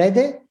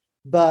it,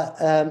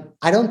 but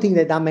I don't think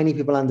that many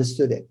people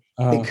understood it,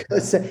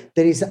 because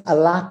there is a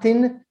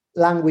Latin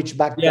language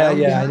background.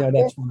 Yeah, I know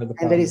that's one of the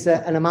problems. And there is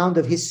an amount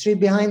of history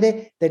behind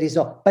it that is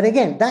all. But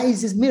again, that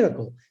is his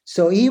miracle.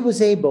 So he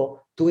was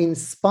able to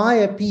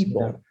inspire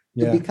people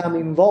to become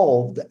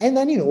involved, and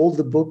then all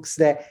the books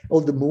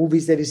all the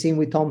movies that you've seen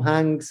with Tom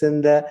Hanks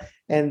and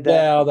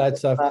all that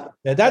stuff.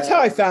 That's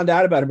how I found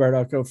out about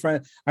Umberto Eco.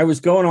 I was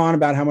going on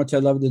about how much I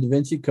love the Da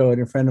Vinci Code,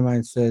 and a friend of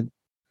mine said,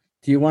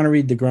 "Do you want to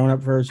read the grown-up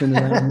version?"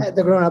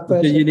 The grown-up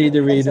version. You need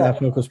to read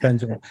Foucault's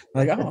Pendulum.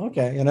 I'm like, oh,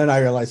 okay. And then I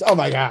realized, oh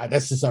my God,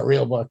 this is a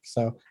real book.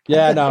 So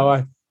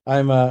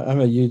I'm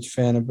a huge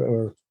fan of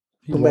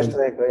Umberto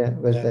Eco.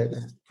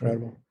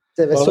 Incredible.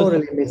 A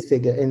sorely missed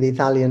figure in the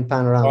Italian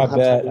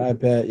panorama. I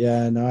bet.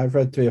 Yeah, no, I've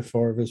read 3 or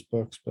 4 of his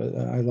books, but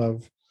I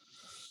love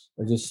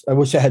I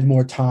wish I had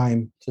more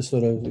time to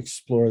sort of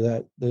explore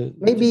that.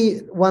 Maybe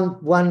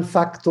one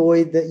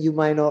factoid that you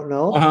might not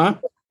know. Uh-huh.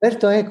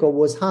 Umberto Eco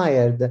was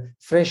hired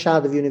fresh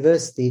out of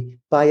university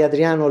by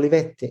Adriano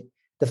Olivetti,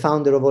 the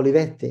founder of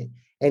Olivetti.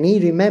 And he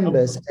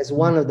remembers as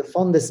one of the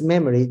fondest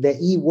memory that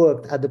he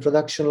worked at the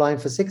production line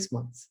for 6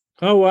 months.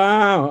 Oh,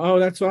 wow. Oh,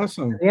 that's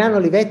awesome. Adriano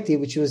Olivetti,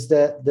 which was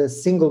the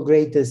single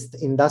greatest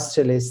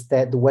industrialist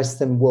that the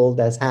Western world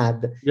has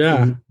had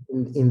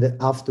in the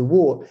after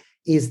war,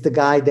 is the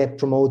guy that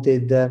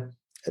promoted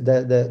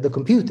the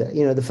computer.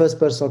 You know, the first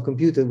personal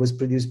computer was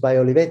produced by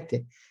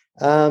Olivetti.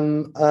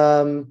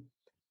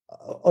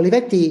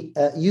 Olivetti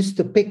used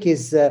to pick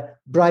his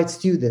bright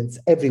students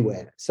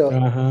everywhere. So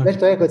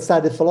Umberto Eco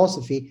started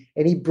philosophy,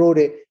 and he brought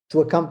it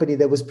to a company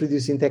that was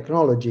producing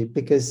technology,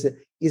 because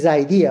his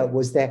idea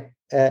was that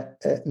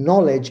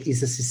knowledge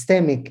is a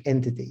systemic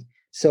entity,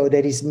 so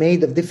that is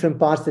made of different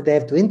parts that they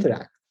have to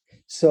interact.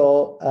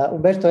 So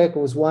Umberto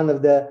Eco was one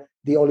of the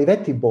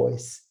Olivetti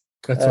boys.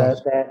 That's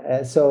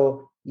awesome.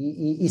 So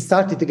he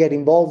started to get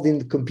involved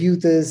in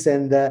computers,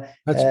 and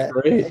that's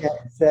great.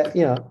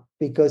 You know,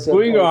 because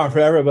we go on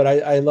forever, but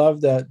I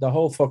love that the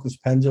whole Focus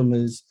Pendulum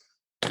is,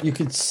 you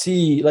could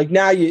see, like,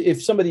 now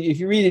if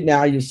you read it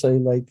now, you say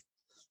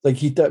like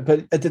he thought,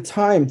 but at the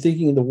time,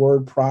 thinking the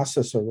word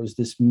processor was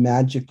this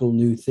magical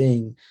new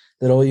thing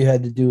that all you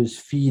had to do is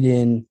feed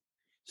in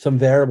some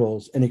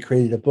variables and it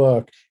created a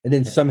book, and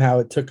then somehow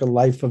it took a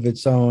life of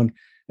its own.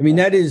 I mean,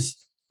 that is,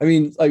 I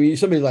mean,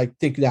 somebody like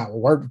think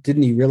that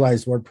didn't he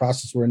realize word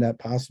processors weren't that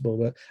possible?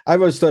 But I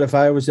always thought if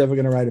I was ever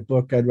going to write a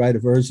book, I'd write a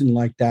version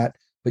like that,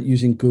 but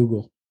using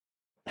Google.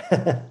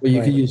 Where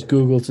you could use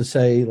Google to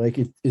say, like,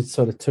 it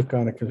sort of took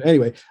on a.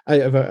 Anyway,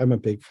 I'm a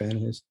big fan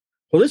of his.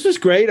 Well, this was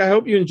great. I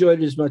hope you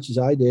enjoyed it as much as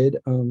I did.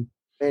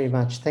 Very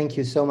much. Thank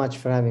you so much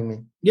for having me.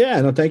 Yeah,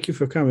 no, thank you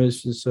for coming.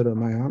 It's sort of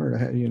my honor to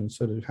have you, and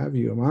sort of have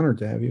you. I'm honored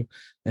to have you,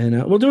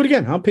 and we'll do it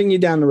again. I'll ping you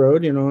down the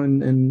road, you know,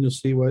 and you'll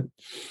see what,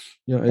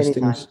 you know, as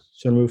things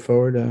sort of move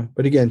forward.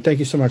 But again, thank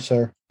you so much,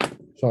 sir.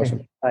 It's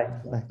awesome. Bye.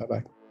 Bye.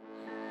 Bye.